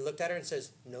page. And he looked at her and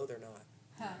says, no, they're not.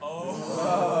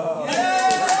 Oh.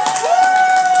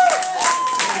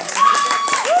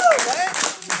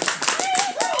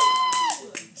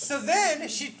 So then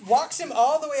she walks him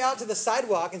all the way out to the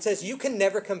sidewalk and says, you can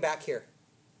never come back here.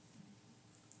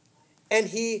 And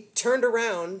he turned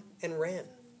around and ran.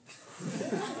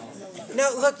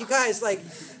 Now, look, you guys, like,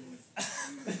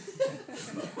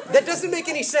 that doesn't make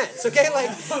any sense, okay?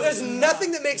 Like, there's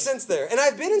nothing that makes sense there. And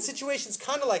I've been in situations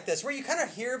kind of like this, where you kind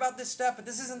of hear about this stuff, but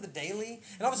this isn't the daily.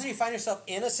 And all of a sudden you find yourself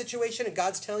in a situation, and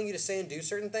God's telling you to say and do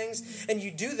certain things, and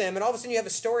you do them, and all of a sudden you have a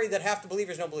story that half the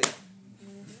believers don't believe.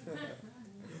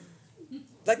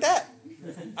 Like that.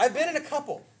 I've been in a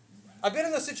couple. I've been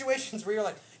in those situations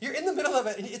where you're in the middle of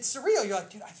it, and it's surreal. You're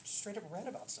like, dude, I've straight up read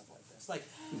about stuff like this. Like,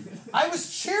 I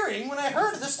was cheering when I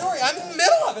heard the story. I'm in the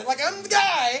middle of it. Like, I'm the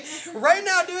guy right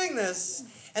now doing this.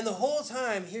 And the whole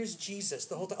time, here's Jesus.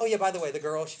 The whole time. Oh, yeah, by the way, the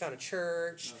girl, she found a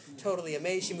church. Totally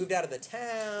amazed. She moved out of the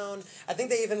town. I think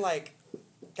they even,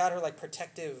 got her,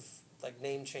 protective,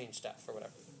 name change stuff or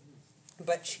whatever.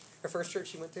 But her first church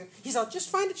she went to, he's all, just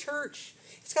find a church.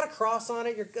 It's got a cross on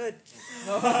it. You're good.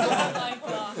 Oh my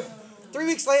God. 3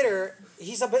 weeks later,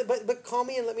 he's like, but call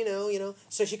me and let me know,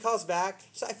 So she calls back.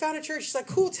 She's like, I found a church. She's like,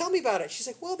 cool, tell me about it. She's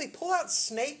like, well, they pull out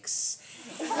snakes.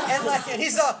 And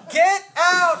he's all, get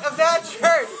out of that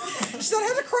church. She's like, it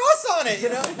has a cross on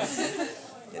it,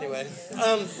 Anyway,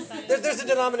 there's a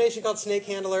denomination called Snake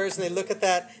Handlers, and they look at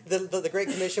that, the Great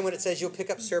Commission, when it says you'll pick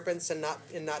up serpents and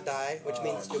not die, which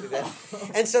means you'll be dead.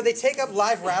 And so they take up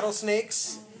live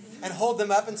rattlesnakes and hold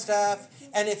them up and stuff.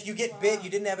 And if you get bit, you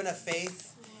didn't have enough faith.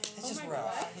 It's just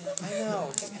rough. I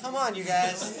know. Come on, you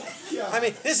guys. I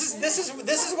mean, this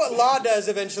is what law does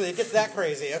eventually. It gets that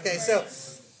crazy. Okay, so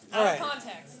all right. Out of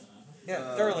context.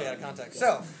 Yeah, thoroughly out of context.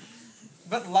 So,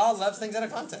 but law loves things out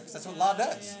of context. That's what law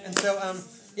does. And so,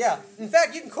 yeah. In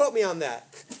fact, you can quote me on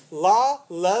that. Law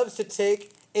loves to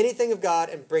take anything of God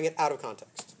and bring it out of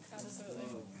context. Absolutely.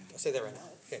 I'll say that right now.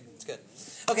 Okay, it's good.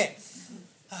 Okay.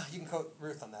 You can quote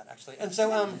Ruth on that, actually. And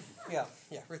so, yeah,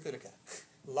 Ruth Utica.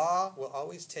 Law will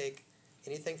always take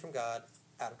anything from God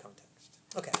out of context.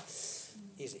 Okay,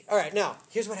 easy. All right, now,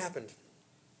 here's what happened.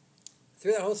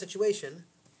 Through that whole situation,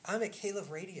 I'm at Caleb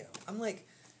Radio. I'm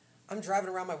driving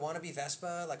around my wannabe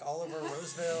Vespa, all over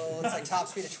Roseville. It's top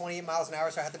speed at 28 miles an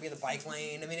hour, so I have to be in the bike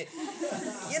lane. I mean,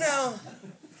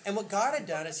 And what God had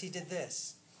done is he did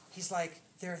this. He's like,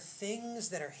 there are things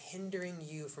that are hindering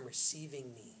you from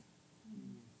receiving me.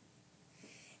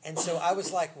 And so I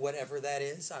was like, whatever that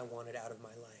is, I want it out of my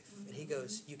life. And he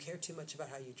goes, you care too much about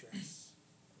how you dress.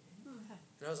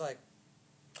 And I was like,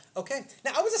 okay.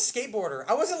 Now, I was a skateboarder.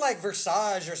 I wasn't like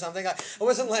Versace or something. I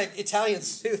wasn't like Italian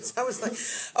suits. I was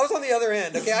on the other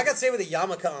end, okay? I got saved with a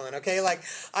yarmulke on, okay? Like,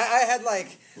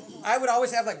 I would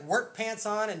always have like work pants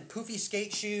on and poofy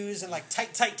skate shoes and like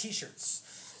tight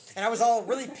t-shirts. And I was all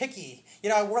really picky. You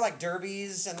know, I wore like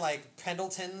derbies and like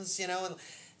Pendletons, you know, and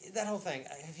that whole thing.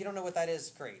 If you don't know what that is,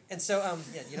 great. And so,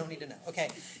 yeah, you don't need to know. Okay,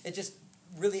 it just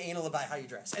really anal about how you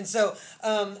dress. And so,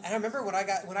 and I remember when I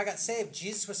got saved,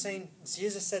 Jesus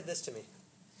said this to me.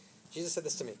 Jesus said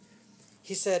this to me.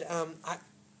 He said,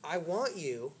 I want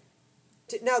you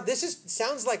to, now this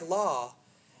sounds like law,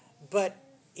 but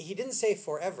he didn't say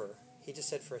forever. He just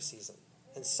said for a season.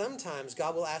 And sometimes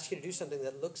God will ask you to do something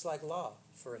that looks like law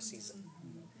for a season.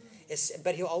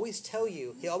 But he'll always tell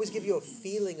you, he'll always give you a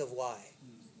feeling of why.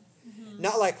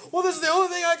 Not like, well, this is the only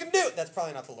thing I can do. That's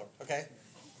probably not the Lord, okay?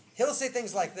 He'll say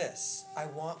things like this: I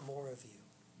want more of you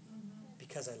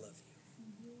because I love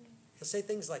you. He'll say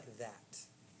things like that.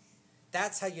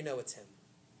 That's how you know it's him.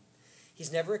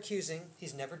 He's never accusing,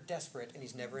 he's never desperate, and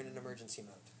he's never in an emergency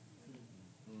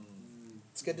mode.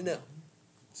 It's good to know.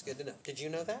 It's good to know. Did you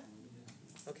know that?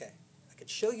 Okay. I could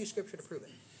show you scripture to prove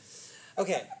it.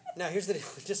 Okay. Now, here's the deal,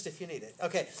 just if you need it.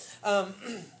 Okay.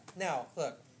 Now,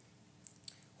 look.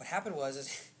 What happened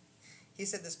is he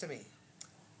said this to me.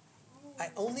 I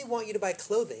only want you to buy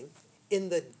clothing in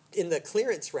the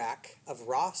clearance rack of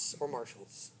Ross or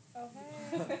Marshalls.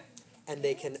 Okay. And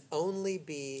they can only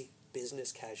be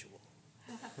business casual.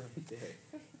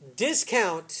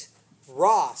 Discount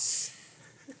Ross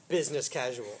business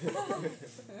casual.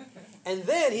 And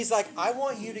then he's like, I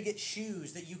want you to get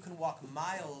shoes that you can walk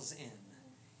miles in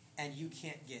and you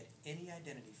can't get any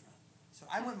identity from. So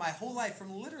I went my whole life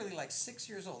from literally like 6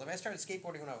 years old. I mean, I started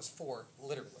skateboarding when I was 4,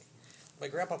 literally. My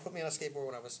grandpa put me on a skateboard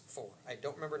when I was 4. I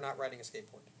don't remember not riding a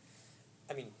skateboard.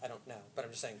 I mean, I don't know, but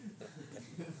I'm just saying. You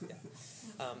know, okay.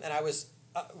 Yeah. And I was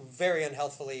very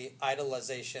unhealthfully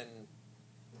idolization,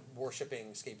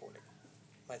 worshiping skateboarding.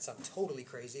 Might sound totally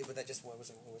crazy, but that just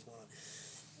wasn't what was going on.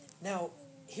 Now,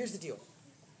 here's the deal.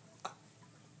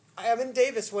 I'm in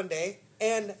Davis one day,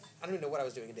 and I don't even know what I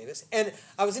was doing in Davis. And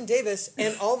I was in Davis,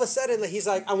 and all of a sudden, he's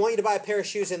like, I want you to buy a pair of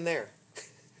shoes in there.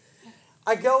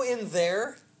 I go in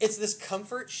there. It's this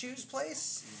comfort shoes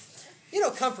place. You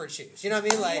know, comfort shoes. You know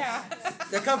what I mean? Like, yeah.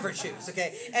 They're comfort shoes,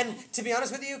 okay? And to be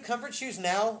honest with you, comfort shoes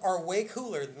now are way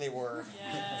cooler than they were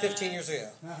 15 years ago.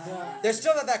 They're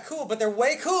still not that cool, but they're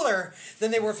way cooler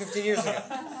than they were 15 years ago.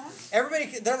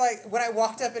 Everybody, they're like, when I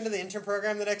walked up into the intern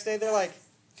program the next day, they're like,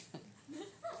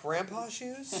 grandpa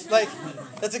shoes? Like,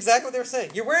 that's exactly what they were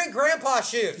saying. You're wearing grandpa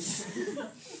shoes.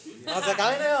 I was like,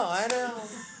 I know.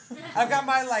 I've got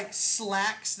my, like,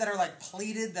 slacks that are, like,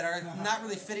 pleated that are not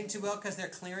really fitting too well because they're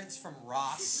clearance from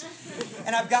Ross.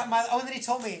 And I've got my, and then he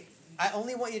told me, I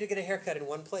only want you to get a haircut in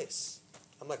one place.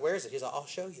 I'm like, where is it? He's like, I'll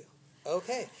show you.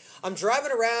 Okay. I'm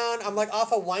driving around, I'm, like,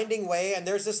 off a winding way, and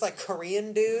there's this, like,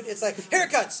 Korean dude. It's like,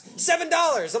 haircuts,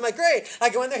 $7. I'm like, great. I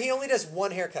go in there, he only does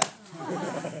one haircut.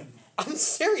 I'm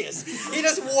serious. He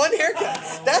does one haircut.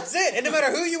 That's it. And no matter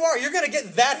who you are, you're going to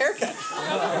get that haircut.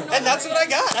 And that's what I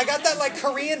got. I got that like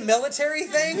Korean military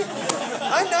thing.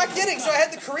 I'm not kidding. So I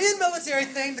had the Korean military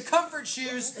thing, the comfort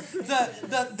shoes,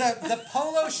 the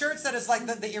polo shirts that is like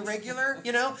the irregular,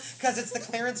 you know, because it's the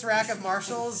clearance rack of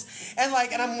Marshalls. And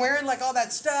I'm wearing like all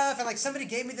that stuff. And like somebody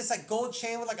gave me this like gold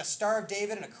chain with like a Star of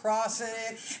David and a cross in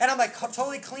it. And I'm like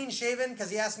totally clean shaven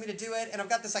because he asked me to do it. And I've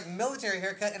got this like military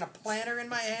haircut and a planner in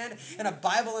my hand and a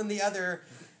Bible in the other,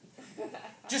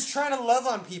 just trying to love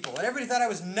on people. And everybody thought I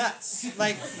was nuts.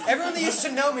 Like, everyone that used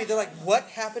to know me, they're like, what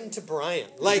happened to Brian?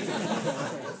 Like,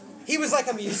 he was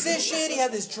like a musician, he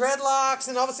had these dreadlocks,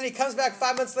 and all of a sudden he comes back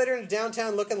 5 months later into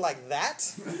downtown looking like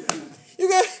that. You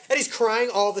guys, and he's crying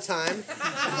all the time.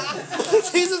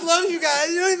 Jesus loves you guys,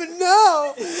 you don't even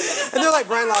know. And they're like,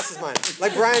 Brian lost his mind.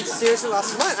 Like, Brian seriously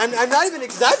lost his mind. I'm not even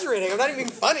exaggerating, I'm not even being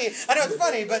funny. I know it's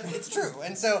funny, but it's true.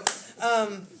 And so,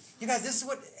 you guys, this is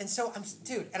what, and so,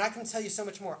 dude, and I can tell you so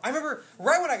much more. I remember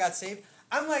right when I got saved,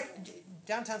 I'm like,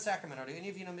 downtown Sacramento. Do any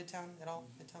of you know Midtown at all?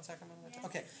 Midtown Sacramento?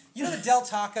 Okay. You know the Del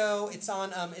Taco? It's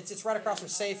on, it's right across from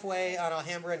Safeway on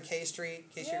Alhambra and K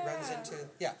Street. K Street runs into,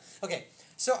 yeah. Okay.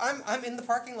 So I'm in the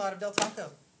parking lot of Del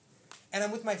Taco, and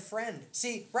I'm with my friend.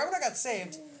 See, right when I got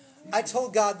saved, I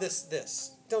told God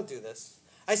this. Don't do this.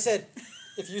 I said,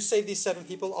 if you save these 7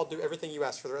 people, I'll do everything you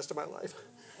ask for the rest of my life.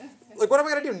 Like, what am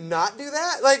I going to do? Not do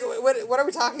that? Like, what are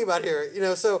we talking about here? You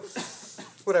know, so,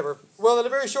 whatever. Well, in a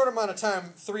very short amount of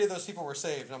time, 3 of those people were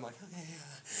saved. And I'm like, okay,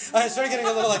 yeah. I started getting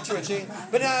a little, like, twitchy.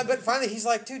 But finally, he's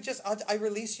like, dude, I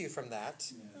release you from that.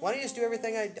 Why don't you just do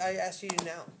everything I asked you to do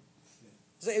now?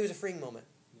 So it was a freeing moment.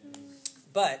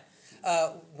 But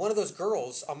one of those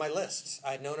girls on my list.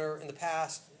 I had known her in the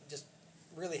past, just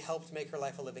really helped make her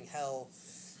life a living hell.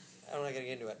 I don't want to get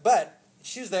into it. But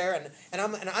she was there, and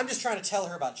I'm just trying to tell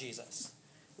her about Jesus.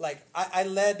 Like, I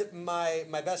led my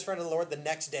best friend to the Lord the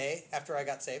next day after I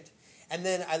got saved. And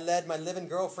then I led my live-in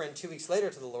girlfriend 2 weeks later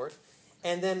to the Lord.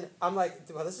 And then I'm like,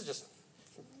 well, this is just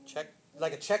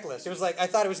like a checklist. It was like, I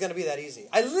thought it was going to be that easy.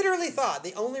 I literally thought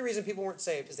the only reason people weren't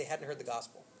saved is they hadn't heard the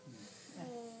gospel.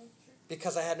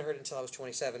 Because I hadn't heard it until I was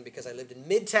 27, because I lived in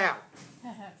Midtown.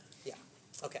 Yeah,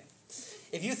 okay.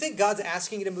 If you think God's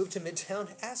asking you to move to Midtown,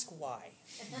 ask why.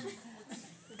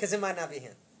 Because it might not be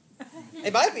him.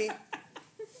 It might be.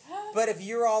 But if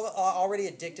you're already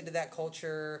addicted to that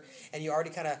culture, and you already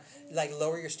kind of like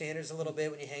lower your standards a little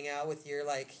bit when you hang out with your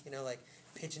like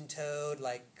pigeon-toed,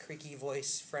 like creaky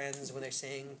voice friends when they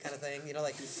sing kind of thing,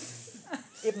 like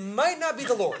it might not be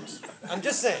the Lord. I'm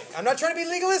just saying. I'm not trying to be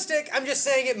legalistic. I'm just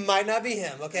saying it might not be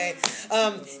him, okay?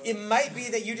 It might be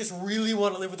that you just really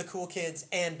want to live with the cool kids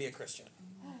and be a Christian.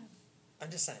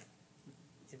 I'm just saying.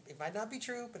 It might not be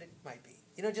true, but it might be.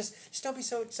 Just don't be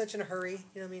such in a hurry.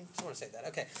 You know what I mean? Just want to say that.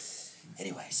 Okay.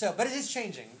 Anyway, but it is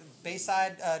changing.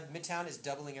 Bayside, Midtown is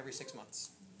doubling every 6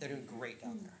 months. They're doing great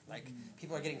down there. Like,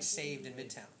 people are getting saved in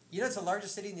Midtown. It's the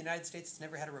largest city in the United States that's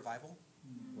never had a revival.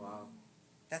 Wow.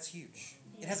 That's huge.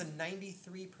 It has a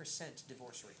 93%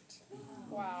 divorce rate.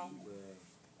 Wow.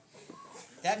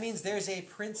 That means there's a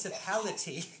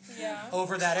principality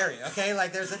over that area. Okay,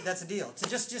 like that's a deal. To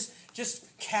just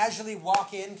casually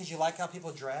walk in because you like how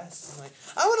people dress. And like,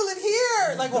 I want to live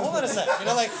here. Like, well, hold on a sec.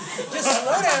 Just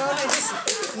slow down and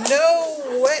just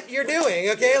know what you're doing.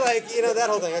 Okay, like that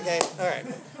whole thing. Okay, all right.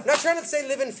 I'm not trying to say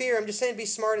live in fear. I'm just saying be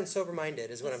smart and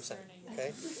sober-minded is what I'm saying.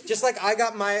 Okay, just like I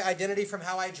got my identity from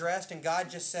how I dressed, and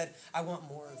God just said, I want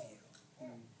more of you.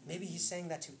 Maybe He's saying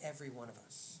that to every one of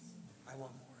us. I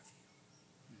want more.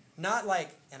 Not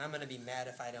like, and I'm going to be mad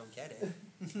if I don't get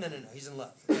it. No. He's in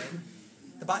love. Okay?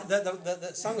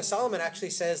 The Song of Solomon actually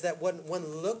says that one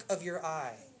look of your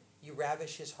eye, you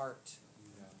ravish his heart.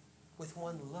 With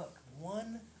one look,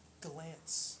 one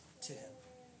glance to him,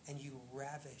 and you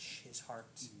ravish his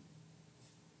heart.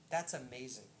 That's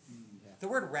amazing. The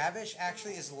word ravish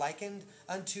actually is likened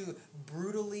unto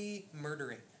brutally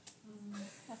murdering.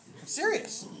 I'm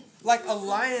serious. Like a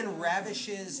lion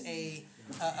ravishes a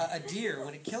deer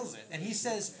when it kills it. And he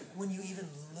says, when you even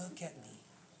look at me,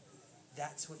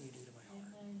 that's what you do to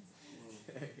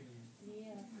my heart.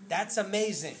 That's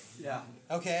amazing. Yeah.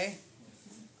 Okay?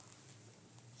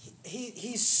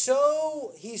 He's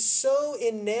so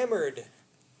enamored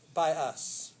by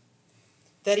us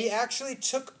that he actually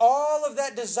took all of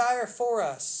that desire for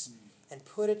us and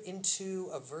put it into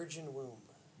a virgin womb.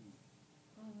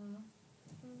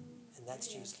 And that's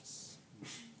Jesus. Do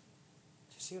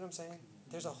you see what I'm saying?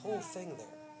 There's a whole thing there.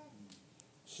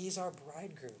 He's our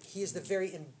bridegroom. He is the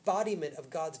very embodiment of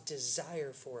God's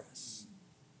desire for us.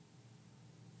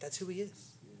 That's who he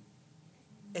is.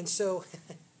 And so,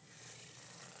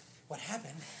 what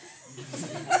happened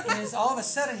is all of a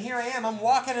sudden, here I am. I'm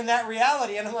walking in that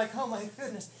reality, and I'm like, oh my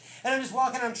goodness. And I'm just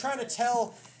walking, and I'm trying to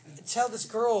tell this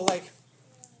girl, like,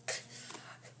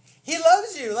 he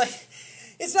loves you. Like,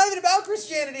 it's not even about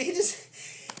Christianity. He just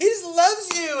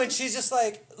loves you. And she's just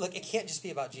like, look, it can't just be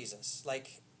about Jesus.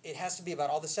 Like, it has to be about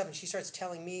all this stuff. And she starts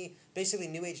telling me basically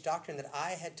New Age doctrine that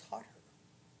I had taught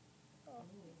her.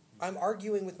 I'm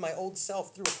arguing with my old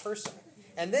self through a person.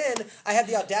 And then I have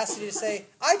the audacity to say,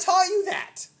 I taught you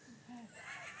that.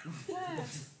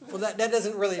 Well, that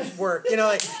doesn't really work.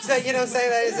 So, saying that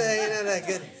is not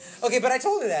good. Okay, but I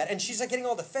told her that, and she's like getting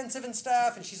all defensive and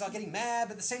stuff, and she's all getting mad,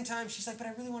 but at the same time, she's like, but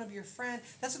I really want to be your friend.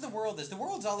 That's what the world is. The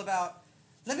world's all about,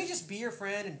 let me just be your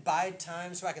friend and bide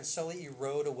time so I can slowly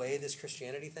erode away this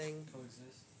Christianity thing.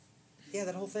 Coexist. Yeah,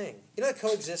 that whole thing. You know that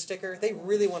coexist sticker? They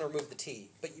really want to remove the T,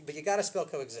 but you got to spell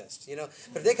coexist, But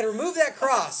if they can remove that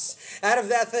cross out of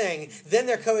that thing, then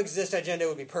their coexist agenda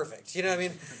would be perfect. You know what I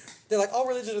mean? They're like, all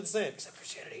religions are the same, except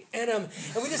Christianity. And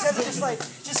we just have to just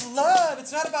love.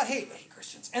 It's not about hate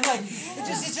Christians. And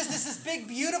it's just this big,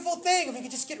 beautiful thing. If we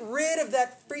could just get rid of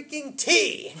that freaking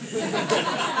T. You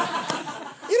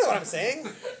know what I'm saying?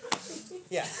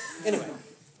 Yeah. Anyway.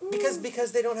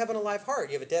 Because they don't have an alive heart.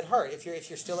 You have a dead heart. If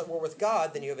you're still at war with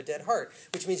God, then you have a dead heart,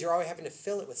 which means you're always having to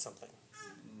fill it with something.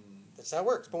 That's how it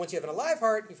works. But once you have an alive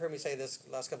heart, you've heard me say this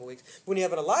the last couple of weeks, when you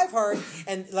have an alive heart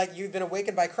and like you've been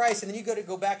awakened by Christ and then you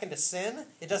go back into sin,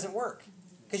 it doesn't work.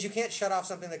 Because you can't shut off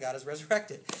something that God has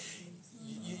resurrected.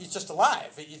 It's just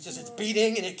alive. It's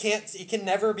beating and it can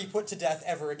never be put to death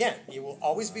ever again. You will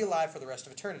always be alive for the rest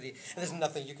of eternity, and there's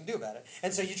nothing you can do about it.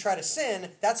 And so you try to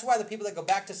sin. That's why the people that go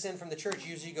back to sin from the church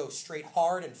usually go straight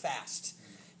hard and fast.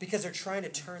 because they're trying to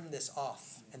turn this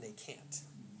off and they can't.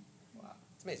 Wow.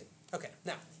 It's amazing. Okay,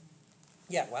 now.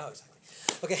 Yeah, wow, exactly.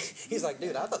 Okay, he's like,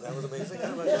 dude, I thought that was amazing.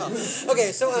 How about y'all?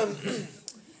 Okay, so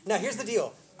now here's the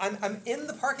deal. I'm in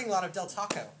the parking lot of Del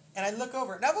Taco, and I look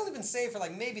over, and I've only been saved for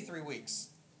like maybe 3 weeks.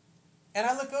 And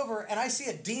I look over, and I see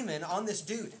a demon on this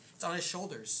dude. It's on his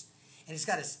shoulders, and he's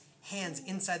got his hands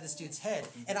inside this dude's head.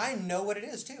 And I know what it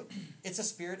is, too. It's a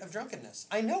spirit of drunkenness.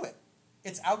 I know it.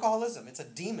 It's alcoholism. It's a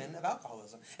demon of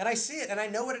alcoholism. And I see it, and I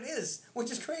know what it is, which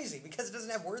is crazy, because it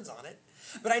doesn't have words on it.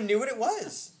 But I knew what it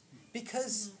was,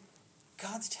 because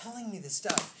God's telling me this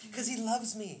stuff, because he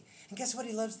loves me. And guess what?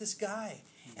 He loves this guy.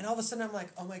 And all of a sudden, I'm like,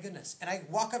 oh, my goodness. And I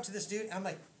walk up to this dude, and I'm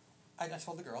like, I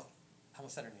told the girl, I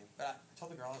almost said her name, but I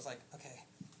told the girl, I was like, okay,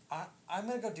 I'm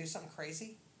going to go do something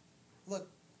crazy. Look,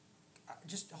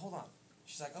 just hold on.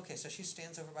 She's like, okay, so she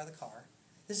stands over by the car.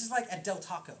 This is like at Del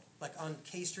Taco, like on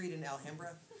K Street in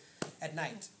Alhambra at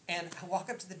night. And I walk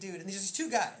up to the dude, and there's these two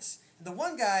guys. And the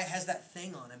one guy has that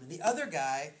thing on him, and the other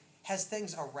guy has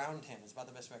things around him, is about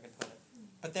the best way I could put it.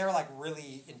 But they're like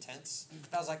really intense.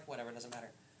 But I was like, whatever, it doesn't matter.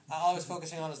 All I was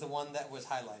focusing on is the one that was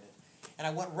highlighted. And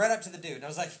I went right up to the dude, and I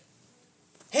was like,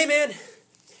 hey man,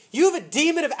 you have a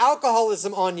demon of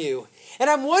alcoholism on you. And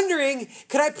I'm wondering,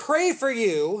 could I pray for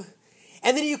you,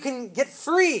 and then you can get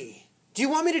free? Do you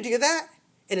want me to do that?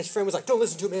 And his friend was like, don't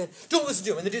listen to him, man. Don't listen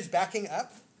to him. And the dude's backing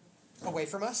up away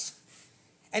from us.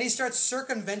 And he starts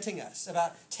circumventing us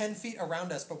about 10 feet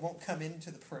around us, but won't come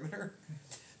into the perimeter.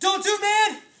 Don't do it,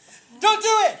 man! Don't do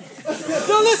it!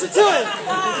 Don't listen to him!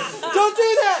 Don't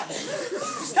do that!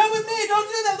 Just come with me! Don't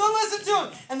do that! Don't listen to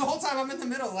him! And the whole time I'm in the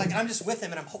middle, like, and I'm just with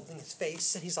him, and I'm holding his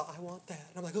face, and he's like, I want that.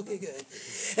 And I'm like, okay, good.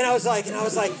 And I was like,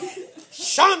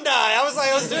 Shonda!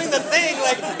 I was doing the thing,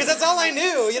 like, because that's all I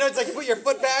knew. You know, it's like you put your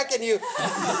foot back and you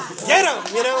get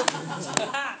him, you know?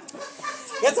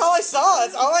 That's all I saw.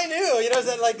 That's all I knew. You know, it's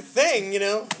that like thing, you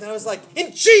know? And I was like,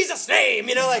 in Jesus' name,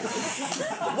 you know, like,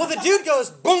 well, the dude goes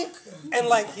boonk, and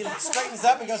like he straightens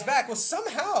up and goes back. Well,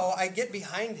 somehow I get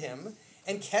behind him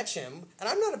and catch him, and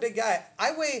I'm not a big guy.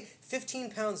 I weigh 15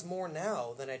 pounds more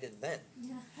now than I did then.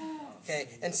 Okay,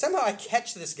 and somehow I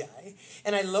catch this guy,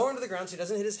 and I lower him to the ground so he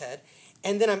doesn't hit his head,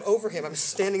 and then I'm over him. I'm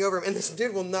standing over him, and this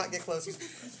dude will not get close. He's,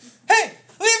 hey,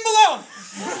 leave him alone!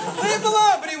 Leave him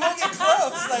alone! But he won't get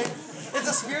close. Like, it's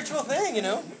a spiritual thing, you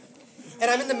know? And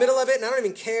I'm in the middle of it, and I don't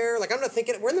even care. Like, I'm not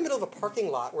thinking, we're in the middle of a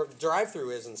parking lot where the drive-thru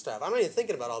is and stuff. I'm not even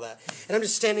thinking about all that. And I'm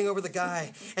just standing over the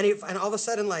guy, and all of a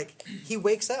sudden, like, he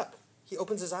wakes up. He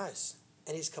opens his eyes,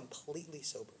 and he's completely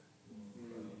sober.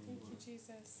 Thank you,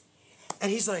 Jesus.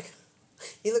 And he's like,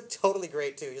 he looked totally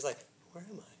great, too. He's like, where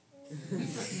am I?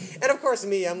 And of course,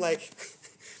 me, I'm like,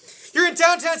 you're in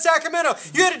downtown Sacramento.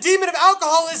 You had a demon of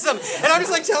alcoholism. And I'm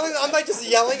just like telling him, I'm like just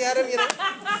yelling at him, you know?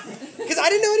 Because I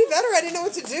didn't know any better. I didn't know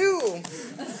what to do.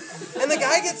 And the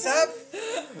guy gets up,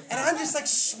 and I'm just like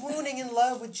swooning in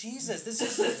love with Jesus. This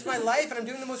is my life, and I'm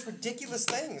doing the most ridiculous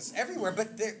things everywhere.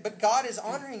 But God is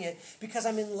honoring it because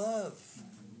I'm in love.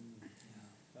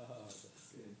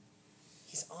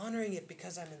 He's honoring it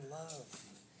because I'm in love.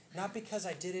 Not because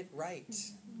I did it right.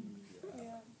 Yeah.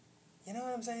 You know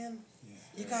what I'm saying?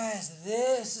 You guys,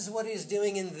 this is what he's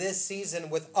doing in this season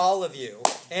with all of you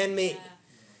and me.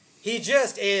 He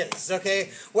just is,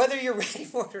 okay? Whether you're ready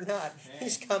for it or not,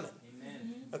 he's coming.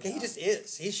 Okay, he just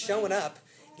is. He's showing up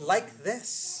like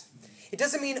this. It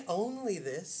doesn't mean only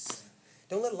this.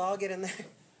 Don't let law get in there.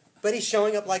 But he's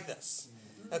showing up like this.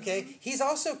 Okay? He's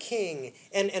also king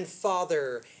and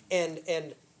father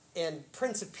and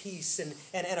Prince of Peace and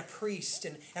a priest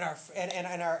and our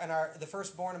the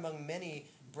firstborn among many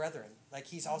brethren. Like,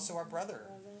 he's also our brother.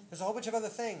 There's a whole bunch of other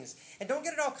things. And don't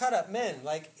get it all caught up, men.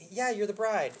 Like, yeah, you're the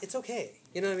bride. It's okay.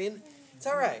 You know what I mean? It's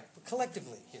all right.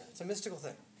 Collectively here. It's a mystical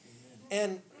thing.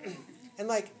 And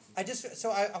like, I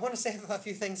want to say a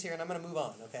few things here, and I'm going to move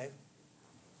on, okay?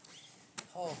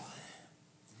 Oh.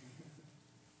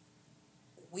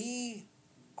 We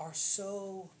are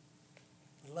so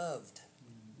loved.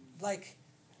 Like,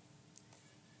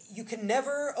 you can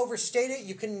never overstate it.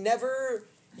 You can never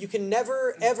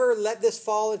ever let this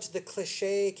fall into the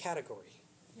cliche category.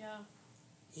 Yeah.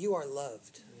 You are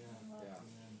loved. Yeah.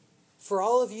 For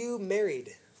all of you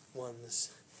married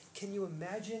ones, can you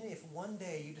imagine if one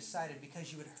day you decided,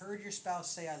 because you had heard your spouse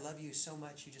say, I love you so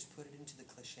much, you just put it into the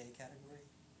cliche category?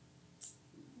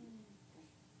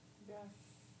 Yeah.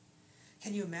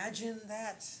 Can you imagine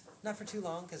that? Not for too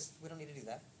long, because we don't need to do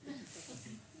that.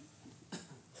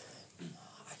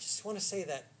 I just want to say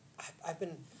that I've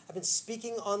been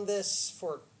speaking on this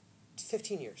for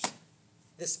 15 years,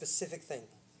 this specific thing.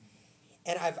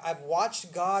 And I've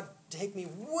watched God take me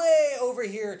way over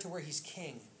here to where he's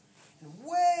king. and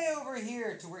way over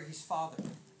here to where he's Father,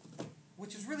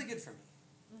 which is really good for me.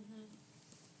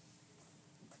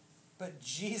 But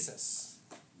Jesus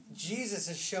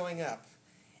is showing up,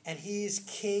 and he's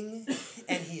king,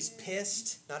 and he's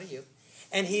pissed, not at you,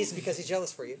 and because he's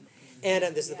jealous for you, and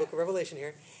this is the book of Revelation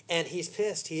here, and he's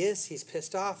pissed, he's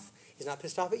pissed off. He's not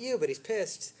pissed off at you, but he's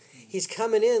pissed. He's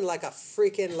coming in like a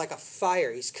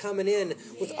fire. He's coming in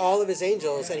with all of his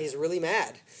angels, and he's really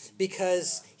mad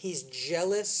because he's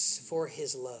jealous for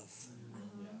his love.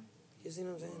 You see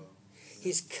what I'm saying?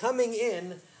 He's coming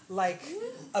in like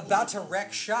about to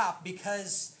wreck shop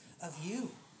because of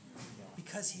you.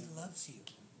 Because he loves you.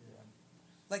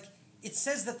 Like, it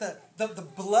says that the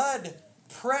blood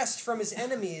pressed from his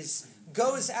enemies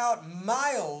goes out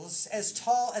miles as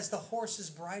tall as the horse's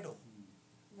bridle.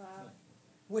 Wow.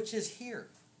 Which is here.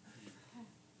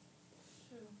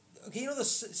 Okay, you know the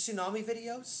tsunami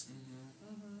videos?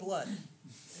 Blood.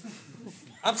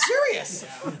 I'm serious.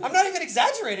 I'm not even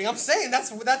exaggerating. I'm saying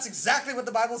that's exactly what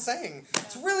the Bible's saying.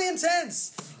 It's really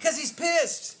intense because he's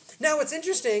pissed. Now, what's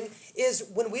interesting is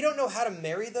when we don't know how to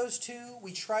marry those two,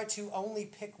 we try to only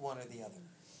pick one or the other.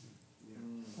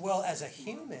 Well, as a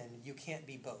human, you can't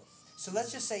be both. So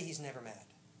let's just say he's never mad.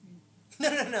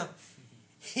 No.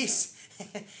 He's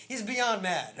beyond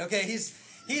mad. Okay, he's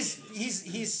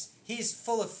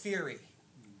full of fury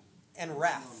and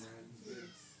wrath.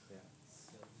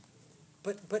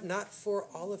 But not for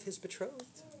all of his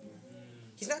betrothed.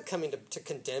 He's not coming to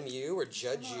condemn you or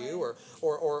judge you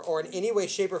or in any way,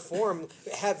 shape, or form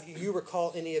have you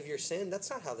recall any of your sin. That's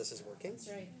not how this is working. That's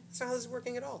right. That's not how this is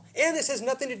working at all. And this has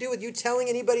nothing to do with you telling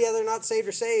anybody they're not saved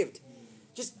or saved.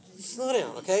 Just slow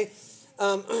down, okay?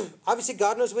 Obviously,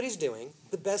 God knows what he's doing.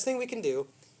 The best thing we can do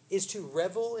is to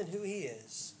revel in who he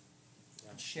is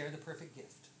and share the perfect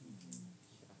gift.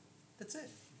 That's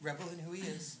it. Revel in who he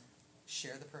is.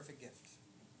 Share the perfect gift.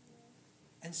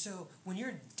 And so, when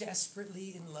you're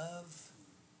desperately in love,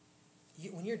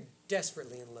 you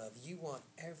want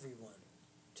everyone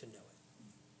to know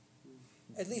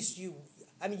it. At least you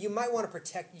might want to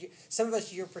protect. Some of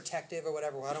us, you're protective or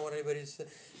whatever. Well, I don't want anybody to.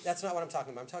 That's not what I'm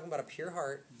talking about. I'm talking about a pure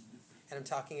heart, and I'm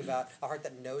talking about a heart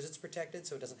that knows it's protected,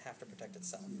 so it doesn't have to protect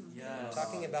itself. Yes. I'm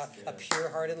talking about a pure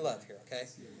heart in love here. Okay,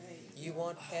 you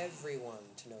want everyone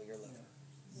to know your lover.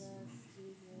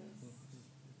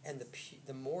 And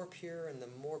the more pure and the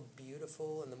more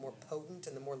beautiful and the more potent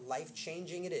and the more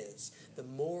life-changing it is, the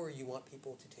more you want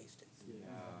people to taste it.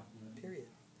 Yeah. Period.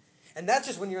 And that's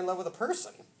just when you're in love with a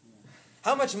person.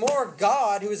 How much more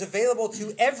God, who is available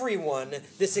to everyone,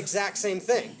 this exact same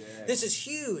thing. This is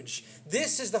huge.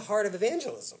 This is the heart of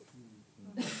evangelism.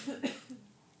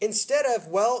 Instead of,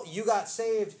 well, you got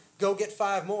saved, go get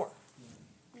 5 more.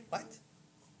 What?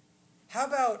 How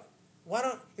about,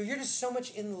 if you're just so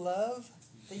much in love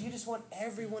that you just want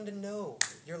everyone to know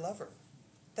your lover.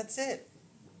 That's it.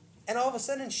 And all of a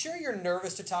sudden, sure, you're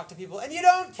nervous to talk to people, and you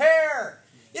don't care.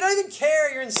 You don't even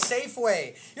care. You're in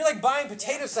Safeway. You're like buying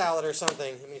potato salad or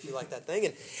something. I mean, if you like that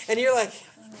thing. And you're like,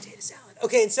 potato salad.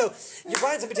 Okay, and so you're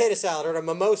buying some potato salad or a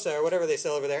mimosa or whatever they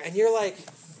sell over there, and you're like,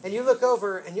 and you look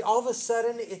over, and all of a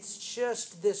sudden, it's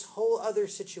just this whole other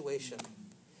situation.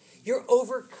 You're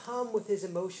overcome with his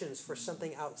emotions for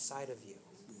something outside of you.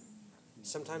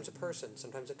 Sometimes a person,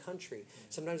 sometimes a country,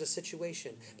 sometimes a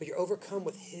situation, but you're overcome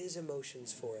with his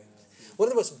emotions for it. One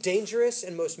of the most dangerous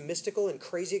and most mystical and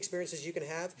crazy experiences you can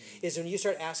have is when you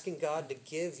start asking God to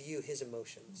give you his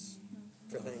emotions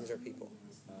for things or people.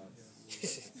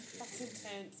 That's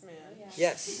intense, man.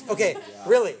 Yes. Okay.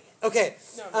 Really. Okay.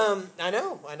 No. I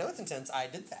know it's intense. I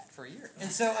did that for a year. And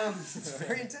so it's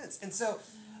very intense. And so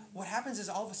what happens is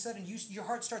all of a sudden your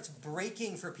heart starts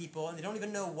breaking for people and they don't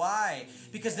even know why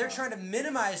because they're trying to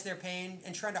minimize their pain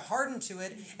and trying to harden to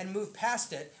it and move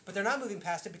past it, but they're not moving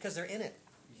past it because they're in it.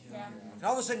 Yeah. And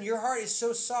all of a sudden your heart is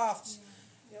so soft.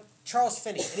 Yep. Charles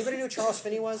Finney. Anybody know who Charles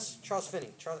Finney was? Charles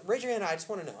Finney. Raise your hand. I just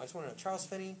want to know. Charles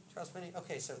Finney.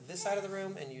 Okay, so this side of the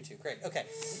room and you two. Great. Okay.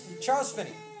 Charles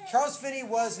Finney. Charles Finney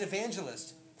was an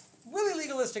evangelist. Really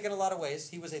legalistic in a lot of ways.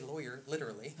 He was a lawyer,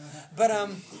 literally. But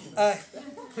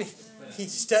he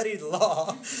studied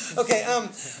law. Okay,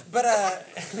 but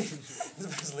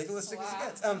as legalistic as it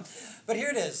gets. But here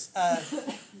it is.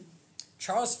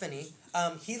 Charles Finney,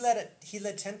 he led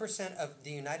 10% of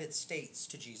the United States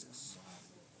to Jesus.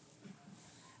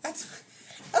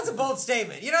 That's a bold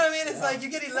statement. You know what I mean? It's like you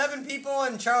get 11 people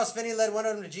and Charles Finney led one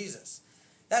of them to Jesus.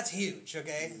 That's huge,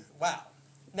 okay? Wow.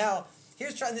 Now,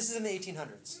 this is in the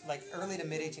 1800s, like early to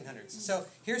mid-1800s. So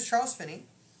here's Charles Finney,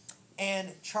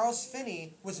 and Charles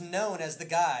Finney was known as the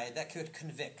guy that could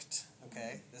convict.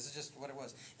 Okay, this is just what it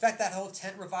was. In fact, that whole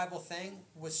tent revival thing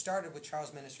was started with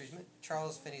Charles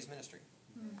Finney's ministry.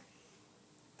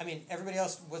 I mean, everybody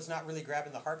else was not really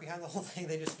grabbing the heart behind the whole thing.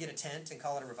 They just get a tent and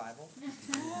call it a revival.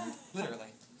 Literally.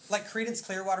 Like Creedence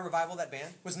Clearwater Revival, that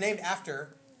band, was named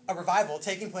after a revival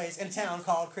taking place in a town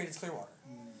called Creedence Clearwater.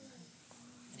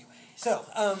 Anyway, so,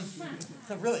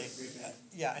 really,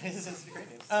 yeah, it's a great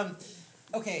name.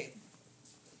 Okay,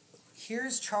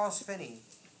 here's Charles Finney,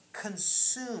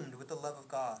 consumed with the love of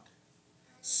God.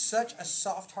 Such a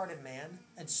soft-hearted man,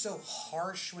 and so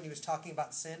harsh when he was talking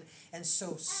about sin, and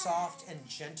so soft and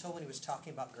gentle when he was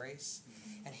talking about grace.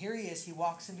 And here he is, he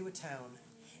walks into a town,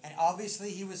 and obviously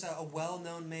he was a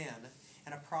well-known man,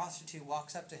 and a prostitute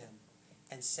walks up to him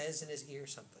and says in his ear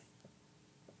something.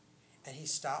 And he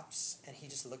stops, and he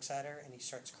just looks at her, and he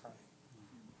starts crying.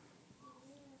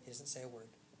 He doesn't say a word.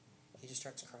 He just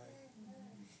starts crying.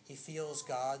 He feels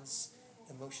God's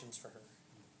emotions for her.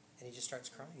 And he just starts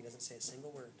crying. He doesn't say a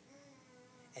single word.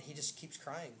 And he just keeps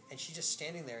crying. And she's just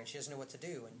standing there, and she doesn't know what to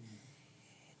do. And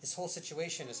this whole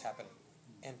situation is happening.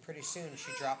 And pretty soon,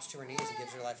 she drops to her knees and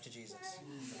gives her life to Jesus.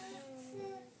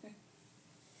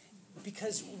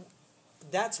 Because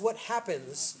that's what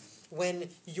happens when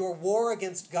your war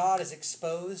against God is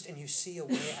exposed and you see a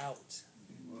way out.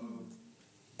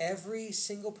 Every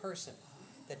single person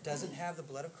that doesn't have the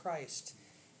blood of Christ,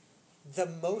 the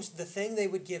thing they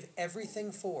would give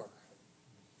everything for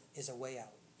is a way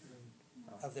out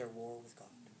of their war with God.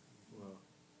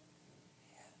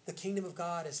 The kingdom of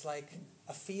God is like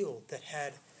a field that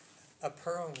had a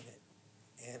pearl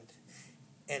in it,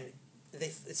 and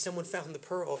someone found the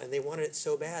pearl and they wanted it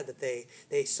so bad that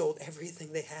they sold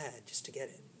everything they had just to get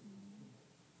it.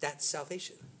 That's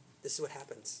salvation. This is what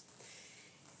happens.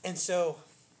 And so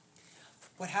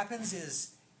what happens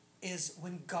is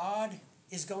when God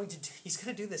is going to he's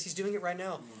going to do this. He's doing it right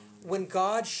now. When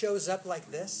God shows up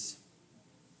like this,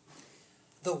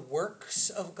 the works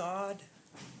of God,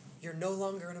 you're no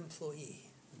longer an employee.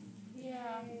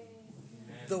 Yeah.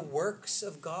 The works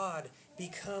of God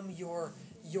become your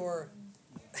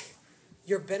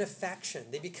benefaction.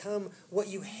 They become what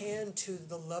you hand to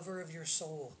the lover of your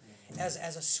soul as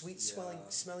a sweet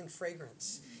smelling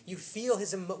fragrance. You feel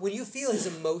when you feel his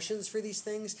emotions for these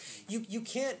things,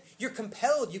 you're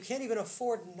compelled, you can't even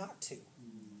afford not to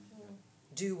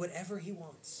do whatever he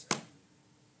wants.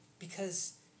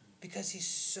 Because he's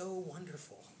so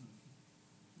wonderful.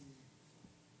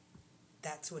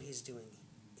 That's what he's doing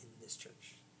in this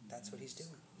church. That's what he's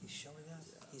doing. He's showing up.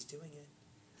 He's doing it.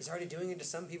 He's already doing it to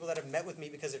some people that have met with me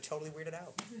because they're totally weirded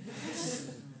out.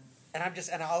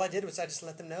 And all I did was I just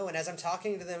let them know. And as I'm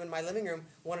talking to them in my living room,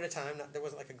 one at a time, there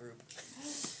wasn't like a group.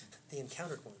 The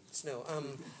encountered ones. No,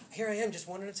 here I am, just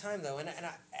one at a time though. And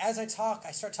as I talk,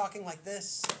 I start talking like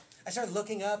this. I start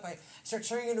looking up. I start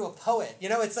turning into a poet. You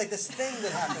know, it's like this thing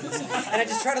that happens. And I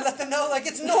just try to let them know, like,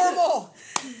 it's normal.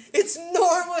 It's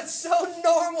normal. It's so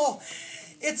normal.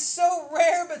 It's so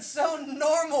rare, but so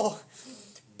normal.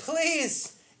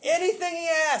 Please, anything he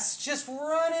asks, just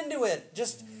run into it.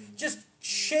 Just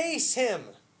chase him.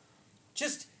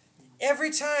 Just every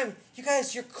time. You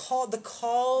guys, you're called, the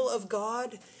call of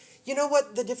God. You know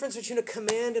what the difference between a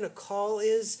command and a call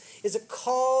is? Is a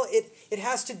call, it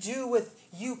has to do with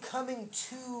you coming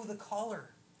to the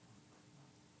caller.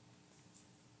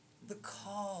 The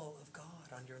call of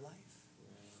God on your life.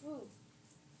 Ooh.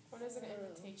 One is an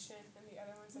invitation and the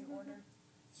other one's an order.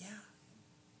 Yeah.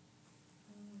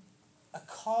 A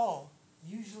call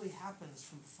usually happens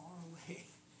from far away.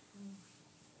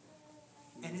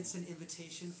 And it's an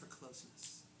invitation for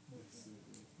closeness.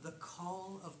 The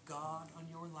call of God on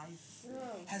your life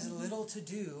has little to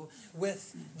do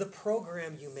with the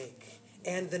program you make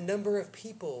and the number of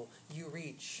people you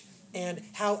reach and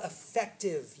how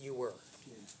effective you were.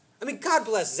 I mean, God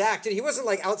bless Zach. He wasn't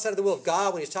like outside of the will of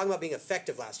God when he was talking about being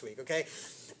effective last week, okay?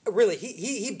 Really,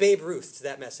 he Babe Ruthed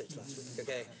that message last week,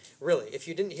 okay? Really, if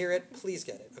you didn't hear it, please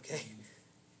get it, okay?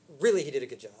 Really, he did a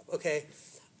good job, okay?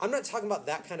 I'm not talking about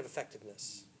that kind of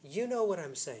effectiveness. You know what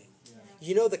I'm saying.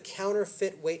 You know the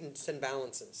counterfeit weights and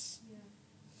balances.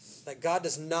 That God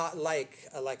does not like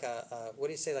what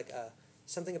do you say,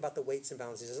 something about the weights and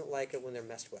balances. He doesn't like it when they're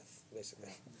messed with, basically.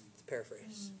 To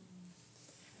paraphrase.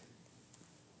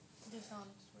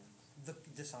 Dishonest weights. The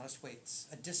dishonest weights.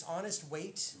 A dishonest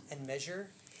weight and measure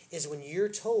is when you're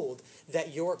told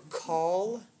that your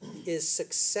call is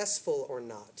successful or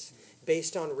not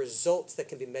based on results that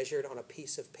can be measured on a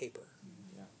piece of paper.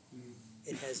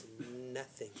 It has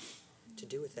nothing to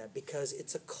do with that because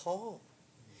it's a call.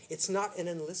 It's not an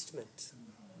enlistment.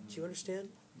 Do you understand?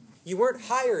 You weren't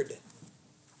hired.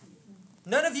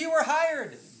 None of you were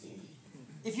hired.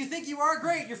 If you think you are,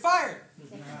 great, you're fired.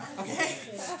 Okay?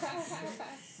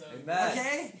 Amen.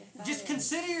 Okay? Just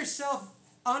consider yourself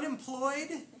unemployed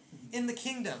in the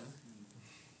kingdom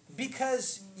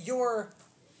because your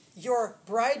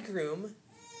bridegroom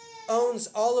owns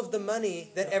all of the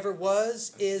money that ever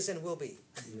was, is, and will be.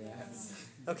 Yes.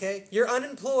 Okay? You're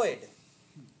unemployed.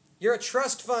 You're a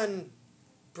trust fund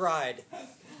bride.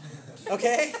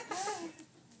 Okay?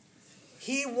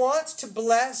 He wants to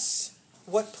bless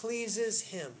what pleases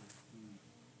him.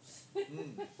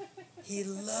 He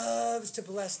loves to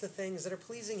bless the things that are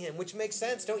pleasing him, which makes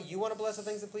sense. Don't you want to bless the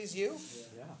things that please you?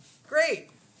 Yeah. Great.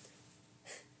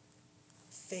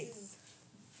 Faith.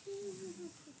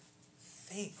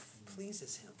 Faith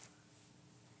pleases him.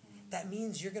 That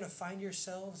means you're going to find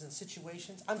yourselves in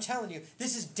situations. I'm telling you,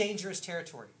 this is dangerous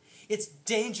territory. It's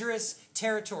dangerous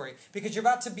territory because you're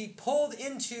about to be pulled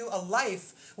into a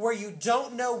life where you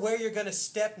don't know where you're going to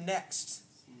step next.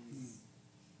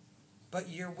 But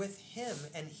you're with him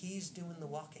and he's doing the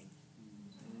walking.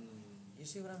 You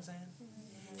see what I'm saying?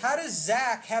 How does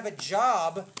Zach have a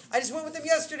job? I just went with him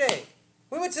yesterday.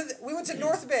 We went to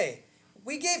North Bay.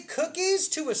 We gave cookies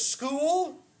to a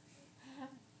school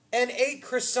and ate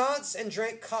croissants and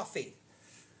drank coffee.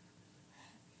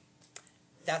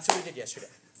 That's what we did yesterday.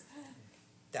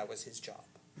 That was his job.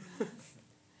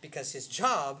 Because his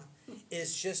job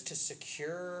is just to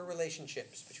secure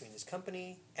relationships between his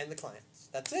company and the clients.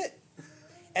 That's it.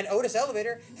 And Otis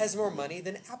Elevator has more money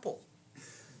than Apple.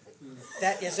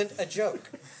 That isn't a joke.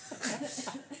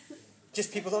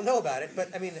 Just people don't know about it.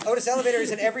 But, I mean, Otis Elevator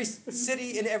is in every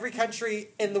city in every country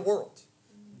in the world.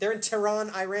 They're in Tehran,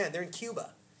 Iran. They're in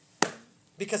Cuba.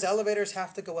 Because elevators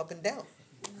have to go up and down.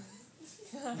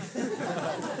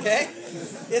 Okay?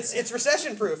 It's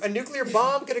recession proof. A nuclear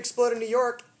bomb could explode in New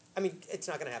York. I mean, it's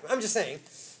not going to happen. I'm just saying,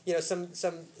 some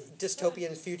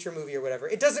dystopian future movie or whatever.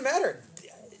 It doesn't matter.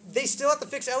 They still have to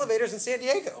fix elevators in San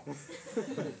Diego.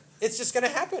 It's just going to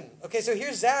happen. Okay, so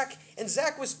here's Zach, and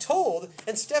Zach was told,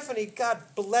 and Stephanie, God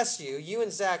bless you. You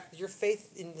and Zach, your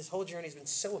faith in this whole journey has been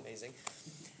so amazing.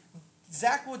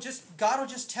 God will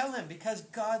just tell him because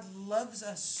God loves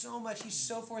us so much. He's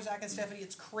so for Zach and Stephanie.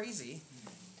 It's crazy.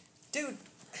 Dude,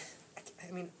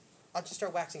 I mean, I'll just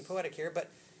start waxing poetic here, but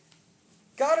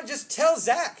God will just tell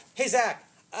Zach, hey, Zach,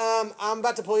 I'm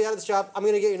about to pull you out of this job. I'm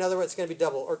going to get you another one. It's going to be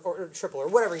double or triple or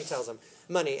whatever he tells him.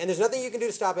 Money. And there's nothing you can do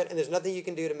to stop it, and there's nothing you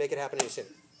can do to make it happen any sooner.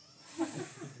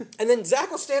 And then Zach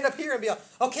will stand up here and be like,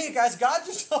 okay, guys, God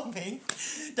just told me.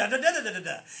 Da, da, da, da, da,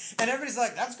 da. And everybody's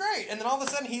like, that's great. And then all of a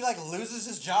sudden he loses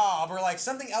his job or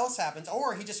something else happens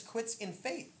or he just quits in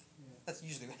faith. That's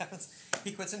usually what happens.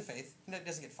 He quits in faith. He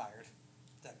doesn't get fired.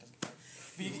 Zach doesn't get fired.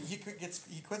 But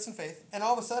he quits in faith. And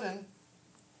all of a sudden,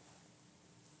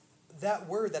 that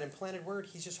word, that implanted word,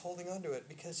 he's just holding on to it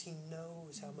because he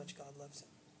knows how much God loves him.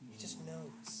 He just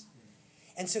knows.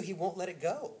 And so he won't let it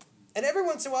go. And every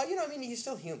once in a while, he's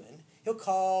still human. He'll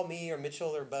call me or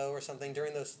Mitchell or Bo or something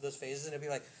during those phases, and he'll be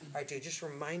like, all right, dude, just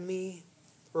remind me.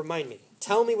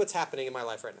 Tell me what's happening in my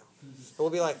life right now. And we'll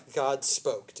be like, God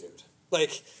spoke, dude.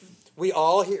 We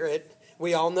all hear it.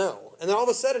 We all know. And then all of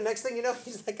a sudden, next thing you know,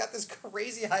 he's got this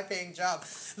crazy high-paying job,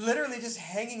 literally just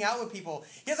hanging out with people.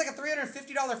 He has a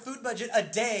 $350 food budget a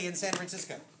day in San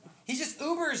Francisco. He just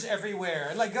Ubers everywhere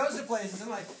and goes to places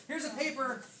and here's a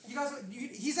paper. You guys,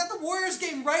 he's at the Warriors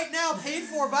game right now, paid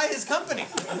for by his company.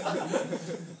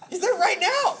 He's there right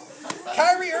now.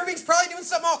 Kyrie Irving's probably doing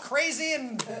something all crazy,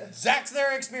 and Zach's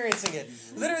there experiencing it.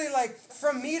 Literally,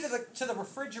 from me to the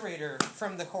refrigerator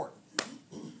from the court.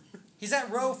 He's at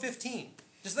row 15.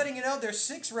 Just letting you know, there's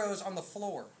 6 rows on the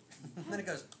floor. And then it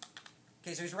goes.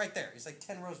 Okay, so he's right there. He's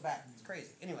 10 rows back. It's crazy.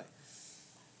 Anyway.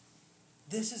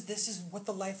 This is what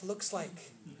the life looks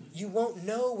like. You won't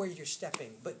know where you're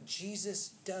stepping, but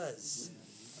Jesus does.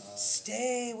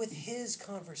 Stay with his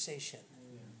conversation.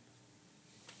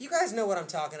 You guys know what I'm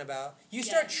talking about. You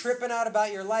start tripping out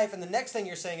about your life, and the next thing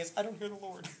you're saying is, I don't hear the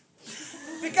Lord.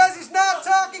 Because he's not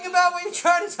talking about what you're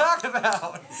trying to talk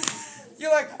about.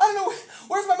 You're like, I don't know,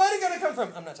 where's my money going to come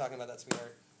from? I'm not talking about that,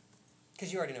 sweetheart.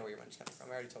 Because you already know where your money's coming from.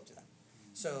 I already told you that.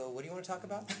 So, what do you want to talk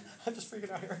about? I'm just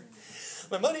freaking out here.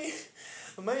 My money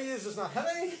is just not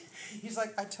heavy. He's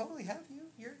like, I totally have you.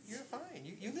 You're fine.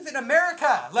 You live in America.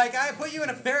 I put you in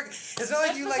America. It's not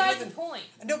like you besides live in... the point.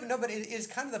 No, but it is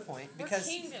kind of the point because...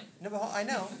 We're kingdom. No, but I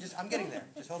know. I'm getting there.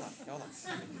 Just hold on.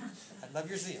 I love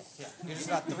your zeal. Yeah, you're just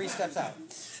about 3 steps out.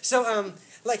 So,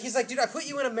 he's like, dude, I put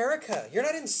you in America. You're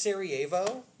not in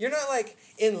Sarajevo. You're not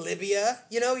in Libya.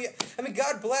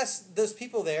 God bless those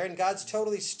people there, and God's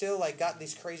totally still got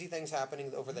these crazy things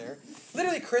happening over there.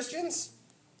 Literally, Christians,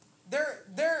 they're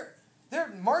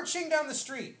marching down the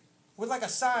street with a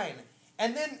sign,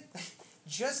 And then,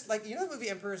 just like, you know the movie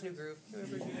Emperor's New Groove? You know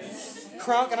Emperor's New Groove?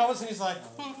 Crunk, and all of a sudden he's like...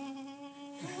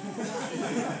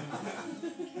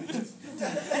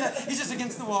 he's just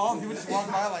against the wall. He would just walk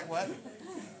by like, what?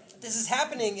 This is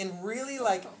happening in really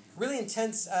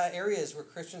intense areas where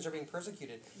Christians are being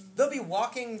persecuted. They'll be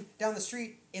walking down the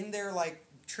street in their, like,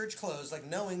 church clothes, like,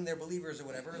 knowing they're believers or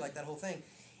whatever, like, that whole thing.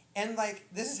 And, like,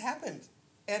 this has happened.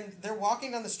 And they're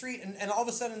walking down the street, and all of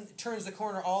a sudden, turns the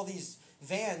corner, all these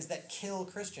vans that kill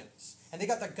Christians. And they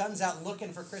got their guns out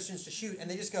looking for Christians to shoot, and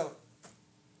they just go,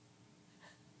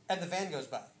 and the van goes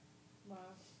by. Wow.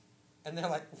 And they're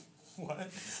like, what?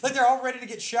 Like, they're all ready to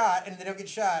get shot, and they don't get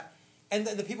shot. And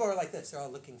the people are like this. They're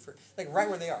all looking for, like, right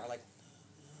where they are, like,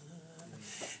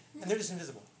 and they're just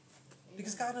invisible.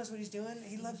 Because God knows what he's doing.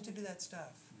 He loves to do that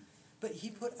stuff. But he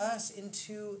put us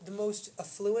into the most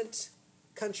affluent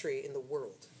country in the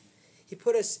world. He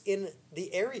put us in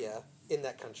the area in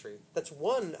that country that's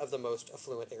one of the most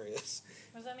affluent areas.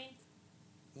 What does that mean?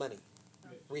 Money.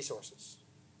 Resources.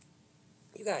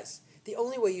 You guys, the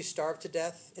only way you starve to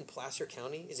death in Placer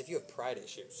County is if you have pride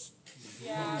issues.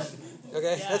 Yeah.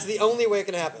 Okay? Yeah. That's the only way it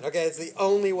can happen. Okay? It's the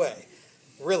only way.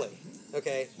 Really.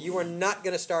 Okay? You are not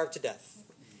going to starve to death.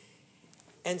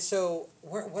 And so,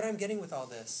 what I'm getting with all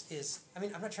this is, I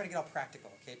mean, I'm not trying to get all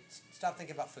practical, okay? Stop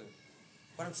thinking about food.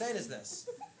 What I'm saying is this.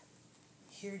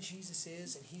 Here Jesus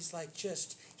is, and he's like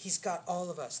he's got all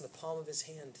of us in the palm of his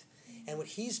hand. And what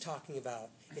he's talking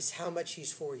about is how much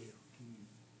he's for you.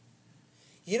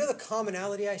 You know the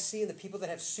commonality I see in the people that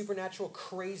have supernatural,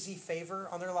 crazy favor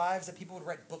on their lives that people would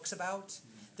write books about?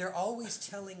 They're always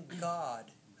telling God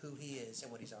who he is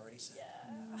and what he's already said.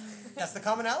 Yeah. That's the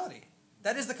commonality.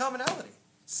 That is the commonality.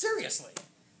 Seriously.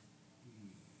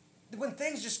 When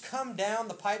things just come down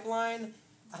the pipeline,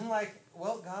 I'm like,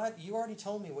 well, God, you already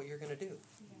told me what you're going to do.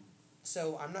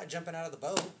 So I'm not jumping out of the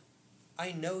boat.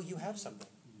 I know you have something.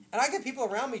 And I get people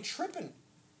around me tripping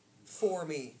for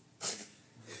me.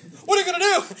 What are you going to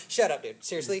do? Shut up, dude.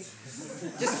 Seriously.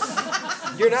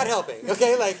 You're not helping.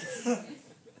 Okay? Like,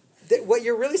 what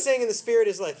you're really saying in the spirit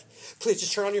is like, please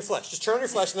just turn on your flesh. Just turn on your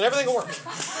flesh and then everything will work.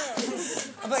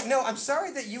 I'm like, no, I'm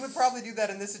sorry that you would probably do that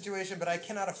in this situation, but I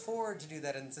cannot afford to do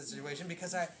that in this situation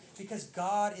because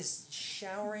God is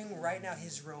showering right now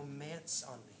his romance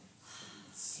on me.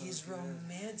 He's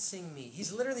romancing me.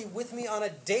 He's literally with me on a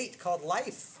date called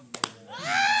life.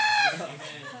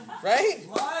 Right?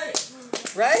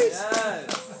 Life. Right?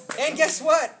 Yes. And guess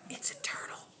what? It's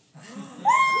eternal.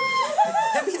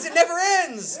 That means it never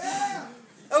ends.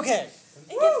 Okay.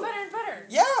 It gets better and better.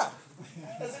 Yeah.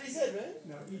 That's what he said, right?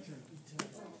 No, eternal.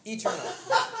 Eternal.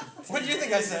 What do you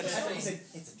think I said? I thought you said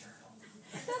it's eternal.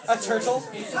 A turtle?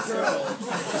 It's eternal.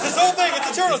 This whole thing,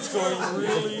 it's eternal. It's going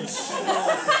really I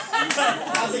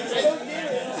was like, I don't get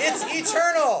it. It's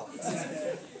eternal.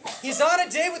 He's on a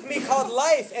date with me called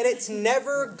life, and it's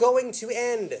never going to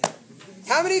end.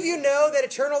 How many of you know that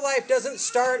eternal life doesn't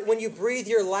start when you breathe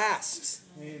your last?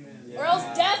 Amen. Or else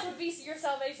death would be your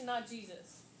salvation, not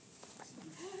Jesus.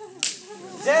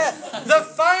 Death, the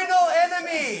final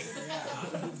enemy.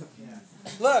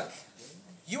 Look,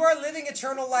 you are living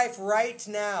eternal life right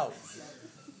now.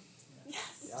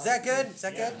 Is that good? Is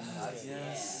that good?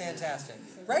 Yes. Fantastic.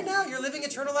 Right now, you're living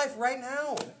eternal life right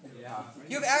now. Yeah.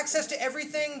 You have access to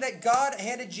everything that God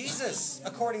handed Jesus,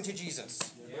 according to Jesus.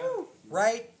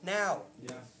 Right now.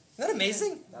 Yeah. Isn't that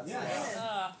amazing?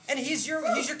 And he's your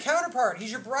counterpart.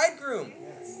 He's your bridegroom.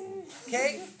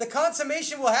 Okay? The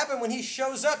consummation will happen when he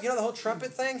shows up. You know the whole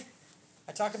trumpet thing?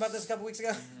 I talked about this a couple weeks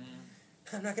ago.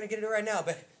 I'm not going to get into it right now,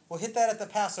 but we'll hit that at the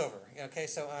Passover. Okay,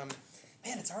 so,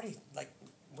 man, it's already, like,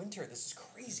 winter. This is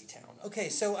crazy town. Okay,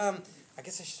 so, I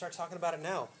guess I should start talking about it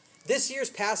now. This year's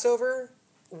Passover,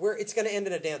 it's going to end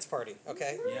in a dance party,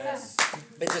 okay? Yes.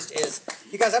 It just is.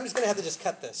 You guys, I'm just going to have to just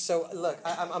cut this. So, look,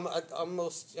 I'm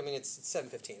almost, I mean, it's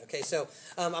 7:15, okay? So,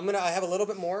 I have a little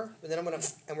bit more, and then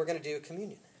we're going to do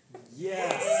communion.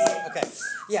 Yes. Okay.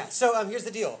 Yeah, so here's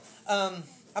the deal. I'm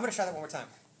going to try that one more time.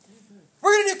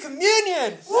 We're going to do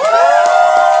communion! Okay,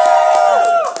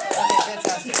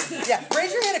 fantastic. Yeah,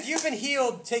 raise your hand if you've been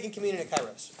healed taking communion at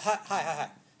Kairos.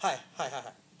 Hi.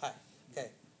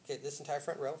 Okay, this entire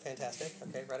front row, fantastic.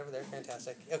 Okay, right over there,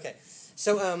 fantastic. Okay,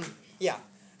 so, yeah.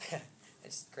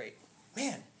 It's great.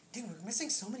 Man, dude, we're missing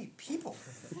so many people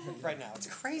right now. It's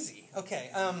crazy.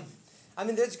 Okay, I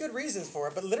mean, there's good reasons for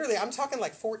it, but literally, I'm talking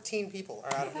like 14 people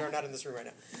are not in this room right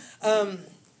now.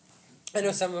 I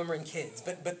know some of them are in kids,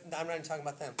 but I'm not even talking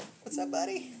about them. What's up,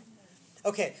 buddy?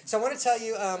 Okay, so I want to tell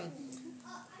you,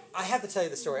 I have to tell you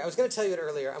the story. I was going to tell you it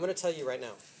earlier. I'm going to tell you right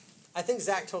now. I think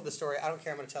Zach told the story. I don't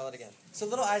care. I'm going to tell it again. So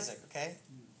little Isaac, okay?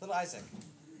 Little Isaac.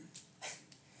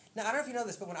 Now, I don't know if you know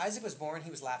this, but when Isaac was born,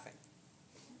 he was laughing.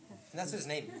 And that's what his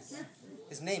name means.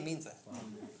 His name means that.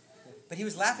 But he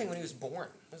was laughing when he was born.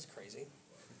 That was crazy.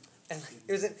 And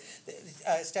it was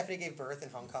Stephanie gave birth in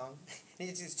Hong Kong. And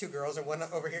you see these two girls, and one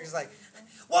over here is like,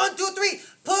 1, 2, 3,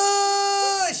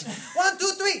 push! 1, 2,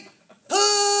 3,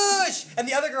 push! And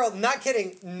the other girl, not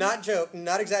kidding, not joke,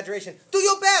 not exaggeration, do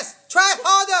your best! Try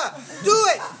harder! Do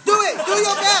it! Do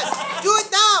your best! Do it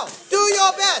now! Do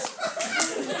your best!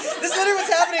 This literally was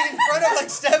happening in front of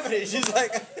Stephanie. She's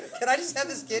like, can I just have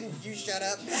this kid and you shut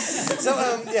up?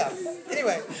 So, yeah.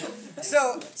 Anyway,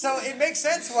 so it makes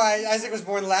sense why Isaac was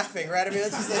born laughing, right? I mean,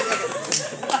 that's just like, okay.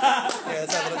 Yeah,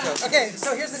 that's not a little joke. Okay,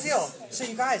 so here's the deal. So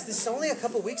you guys, this is only a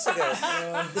couple weeks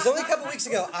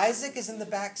ago. Isaac is in the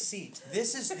back seat.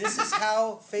 This is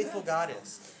how faithful God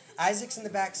is. Isaac's in the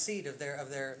back seat of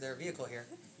their vehicle here,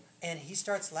 and he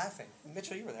starts laughing.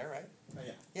 Mitchell, you were there, right? Oh,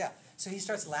 yeah. Yeah. So he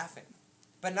starts laughing.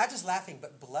 But not just laughing,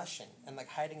 but blushing and like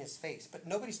hiding his face. But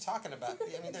nobody's talking about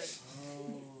it. I mean,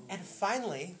 and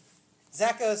finally,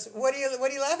 Zach goes, "What are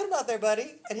you laughing about there,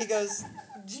 buddy?" And he goes,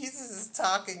 "Jesus is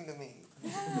talking to me."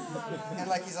 And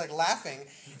like he's like laughing,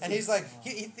 and he's like,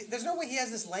 "There's no way he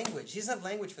has this language. He doesn't have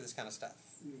language for this kind of stuff."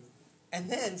 And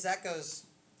then Zach goes,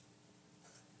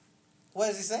 "What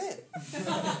is he saying?"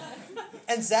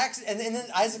 And then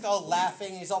Isaac all laughing,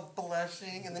 and he's all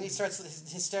blushing, and then he starts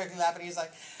hysterically laughing. He's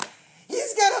like,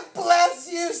 "He's gonna bless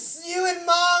you and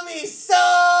mommy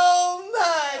so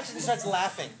much." And he starts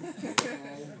laughing.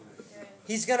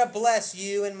 He's gonna bless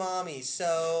you and mommy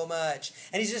so much.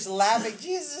 And he's just laughing.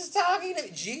 Jesus is talking to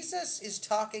me. Jesus is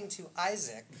talking to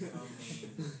Isaac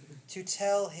to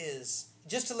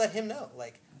just to let him know,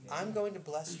 like, I'm going to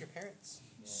bless your parents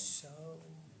so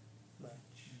much.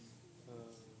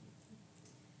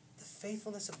 The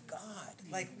faithfulness of God.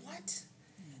 Like, what?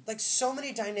 Like, so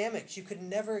many dynamics. You could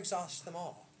never exhaust them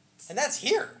all. And that's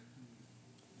here.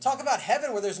 Talk about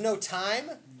heaven where there's no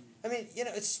time. I mean,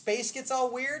 space gets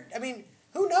all weird. I mean,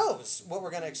 who knows what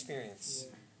we're going to experience?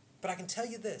 But I can tell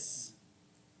you this.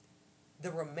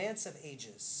 The romance of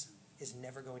ages is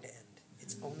never going to end.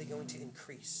 It's only going to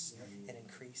increase and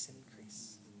increase and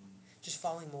increase. Just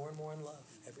falling more and more in love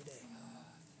every day.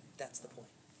 That's the point.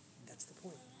 That's the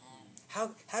point.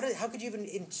 How could you even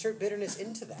insert bitterness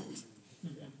into that?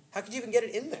 How could you even get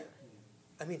it in there?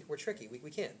 I mean, we're tricky. We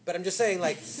can't. But I'm just saying,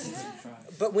 like,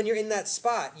 but when you're in that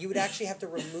spot, you would actually have to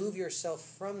remove yourself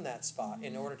from that spot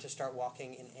in order to start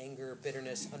walking in anger,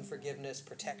 bitterness, unforgiveness,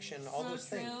 protection, all those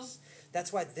things.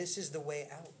 That's why this is the way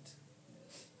out.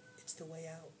 It's the way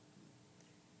out.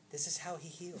 This is how he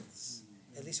heals.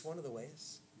 At least one of the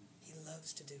ways. He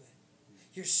loves to do it.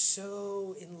 You're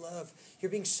so in love.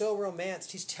 You're being so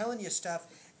romanced. He's telling you stuff,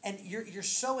 and you're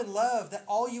so in love that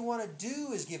all you want to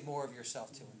do is give more of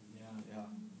yourself to him. Yeah.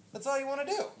 That's all you want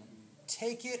to do.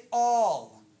 Take it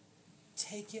all.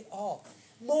 Take it all.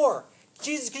 More.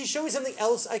 Jesus, can you show me something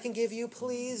else I can give you,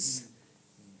 please?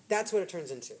 That's what it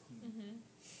turns into. Mm-hmm.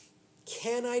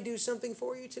 Can I do something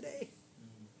for you today?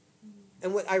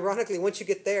 And ironically, once you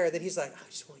get there, then he's like, I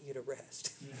just want you to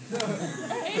rest. We're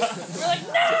like,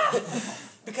 no!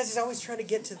 Because he's always trying to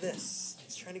get to this.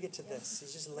 He's trying to get to this.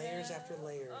 He's just layers after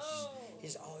layers.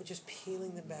 He's always just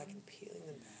peeling them back and peeling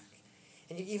them back.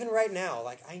 And even right now,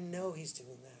 like, I know he's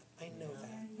doing that. I know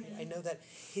that. I know that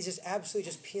he's just absolutely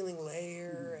just peeling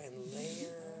layer and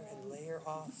layer and layer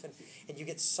off. And you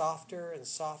get softer and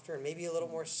softer and maybe a little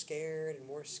more scared and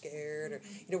more scared.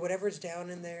 Or, whatever's down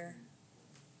in there.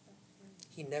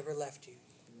 He never left you.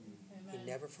 Amen. He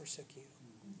never forsook you.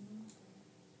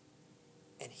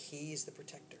 And he's the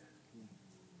protector.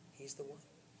 He's the one.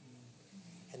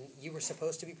 And you were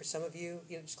supposed to be, for some of you,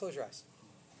 just close your eyes.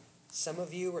 Some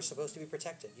of you were supposed to be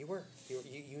protected. You were.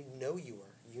 You know you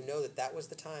were. You know that was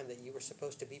the time that you were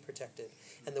supposed to be protected.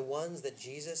 And the ones that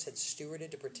Jesus had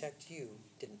stewarded to protect you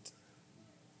didn't.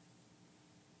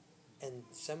 And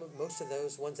most of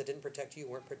those ones that didn't protect you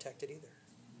weren't protected either.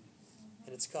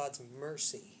 And it's God's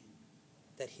mercy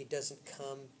that he doesn't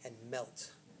come and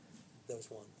melt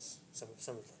those ones, some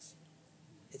of those.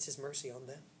 It's his mercy on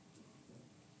them.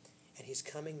 And he's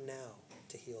coming now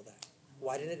to heal that.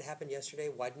 Why didn't it happen yesterday?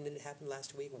 Why didn't it happen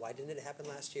last week? Why didn't it happen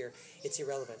last year? It's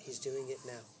irrelevant. He's doing it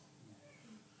now.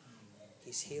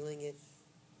 He's healing it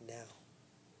now.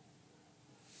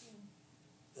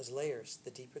 Those layers, the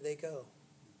deeper they go,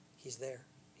 he's there.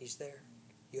 He's there.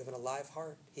 You have an alive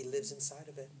heart. He lives inside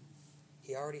of it.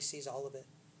 He already sees all of it.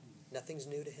 Nothing's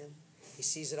new to him. He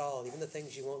sees it all, even the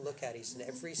things you won't look at. He's in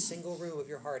every single room of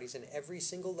your heart. He's in every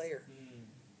single layer.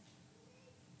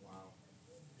 Wow.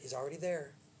 He's already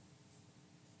there.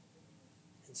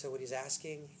 And so what he's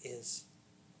asking is,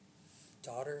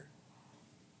 daughter,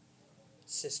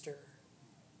 sister,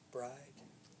 bride,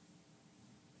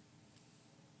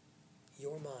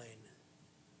 you're mine.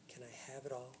 Can I have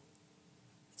it all?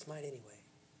 It's mine anyway.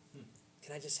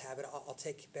 Can I just have it? I'll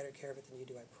take better care of it than you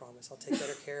do, I promise. I'll take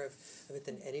better care of it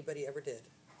than anybody ever did.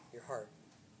 Your heart.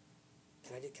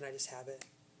 Can I just have it?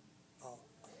 I'll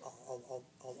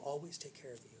always take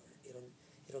care of you.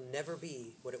 It'll never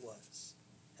be what it was,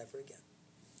 ever again.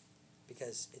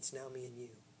 Because it's now me and you.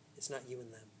 It's not you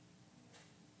and them.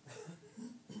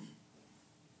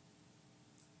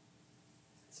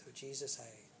 So Jesus, I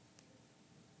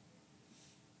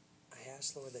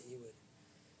ask, Lord, that you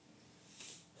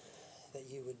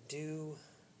would do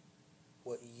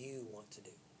what you want to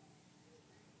do.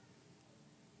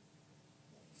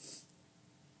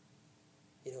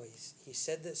 You know, he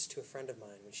said this to a friend of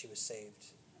mine when she was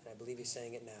saved, and I believe he's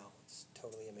saying it now. It's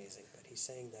totally amazing. But he's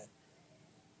saying that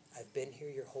I've been here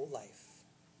your whole life.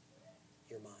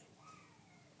 You're mine.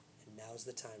 And now's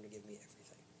the time to give me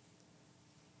everything.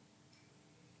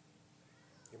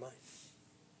 You're mine.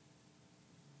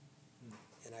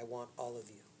 And I want all of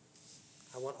you.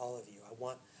 I want all of you.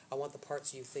 I want the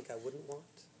parts you think I wouldn't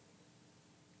want.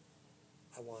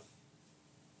 I want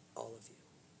all of you.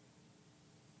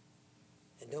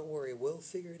 And don't worry, we'll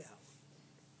figure it out.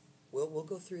 We'll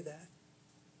go through that.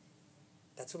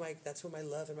 That's what my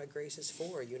love and my grace is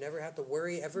for. You never have to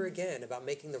worry ever again about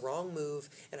making the wrong move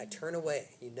and I turn away.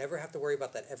 You never have to worry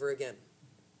about that ever again.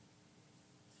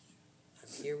 I'm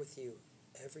here with you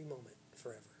every moment,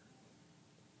 forever.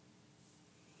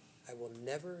 I will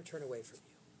never turn away from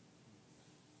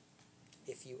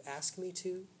you. If you ask me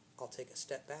to, I'll take a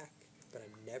step back, but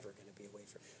I'm never going to be away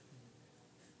from you.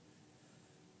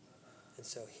 And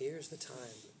so here's the time,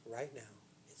 right now.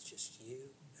 It's just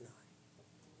you and I.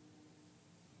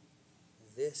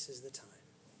 This is the time,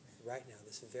 right now,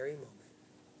 this very moment.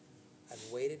 I've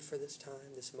waited for this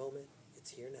time, this moment. It's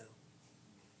here now.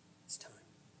 It's time.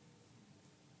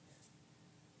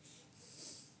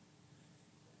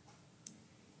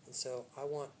 And so I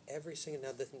want every single,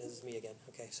 now this is me again,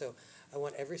 okay, so I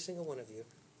want every single one of you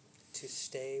to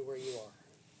stay where you are.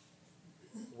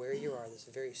 Where you are, this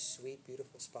very sweet,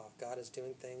 beautiful spot. God is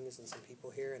doing things and some people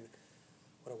here, and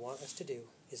what I want us to do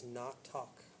is not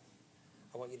talk.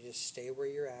 I want you to just stay where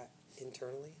you're at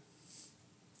internally,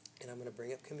 and I'm going to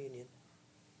bring up communion.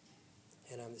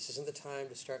 And this isn't the time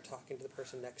to start talking to the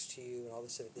person next to you and all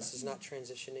this. This is not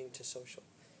transitioning to social.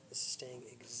 This is staying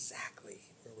exactly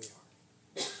where we are.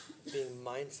 Being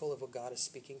mindful of what God is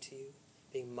speaking to you,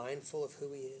 being mindful of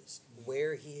who He is,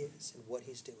 where He is, and what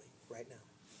He's doing right now.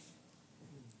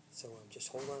 So just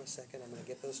hold on a second. I'm going to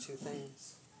get those two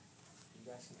things.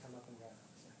 You guys can come up and grab them.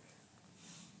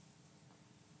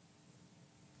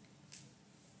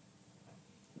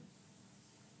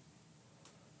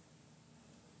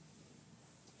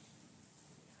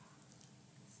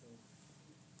 So,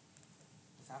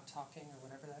 without talking or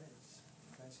whatever that is,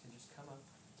 you guys can just come up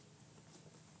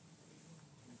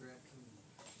and grab communion.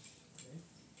 Okay?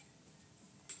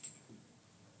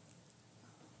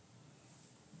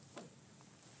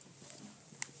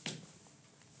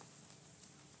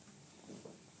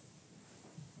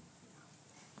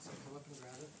 Come up and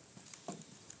grab it.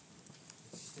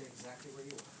 Just stay exactly where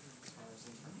you are as far as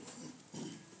internal.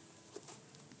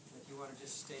 If you want to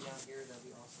just stay down here, that'd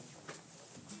be awesome.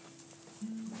 If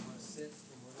you want to sit,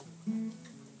 then whatever.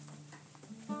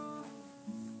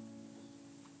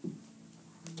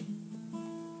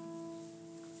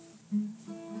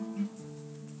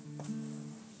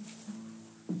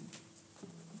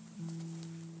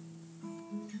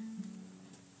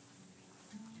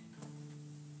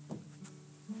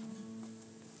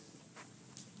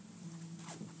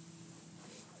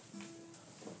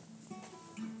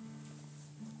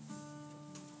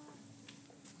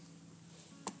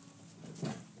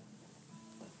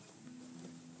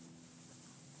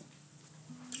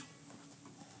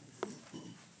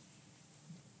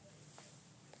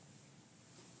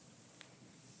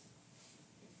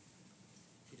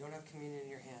 If you don't have communion in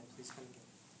your hand, please come and get it.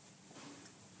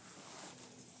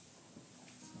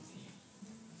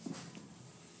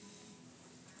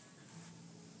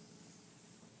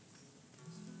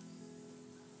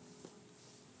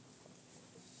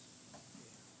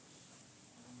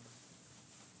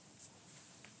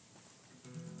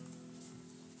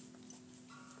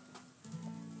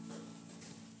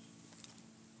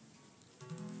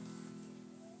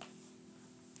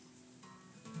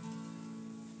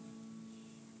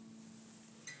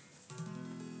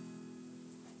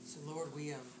 So Lord,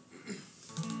 we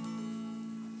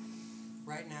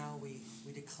right now we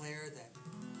declare that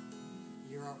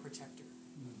you're our protector.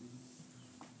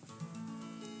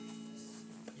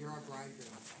 You're our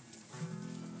bridegroom.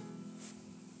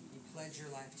 pledge your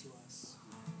life to us.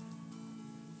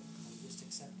 We just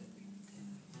accept it.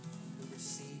 We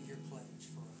receive your pledge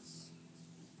for us.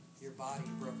 Your body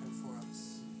broken for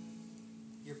us.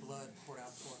 Your blood poured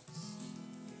out for us.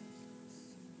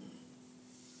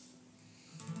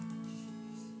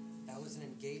 That was an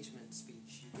engagement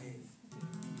speech you gave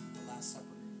at the Last Supper.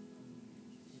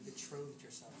 You betrothed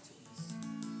yourself to us.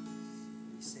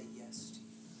 And we say yes to you.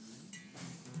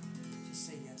 Just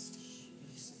say yes to you.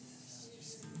 Just say yes.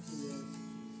 Just say yes.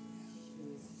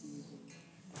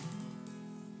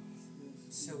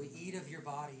 So we eat of your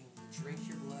body and we drink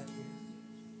your blood here.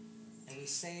 And we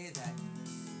say that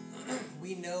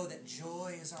we know that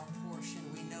joy is our portion.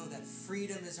 We know that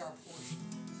freedom is our portion.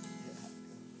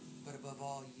 But above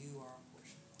all, you are our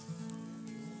portion.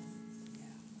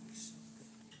 Yeah, you're so good.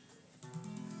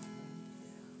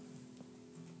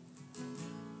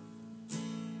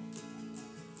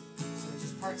 Yeah. So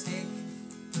just partake.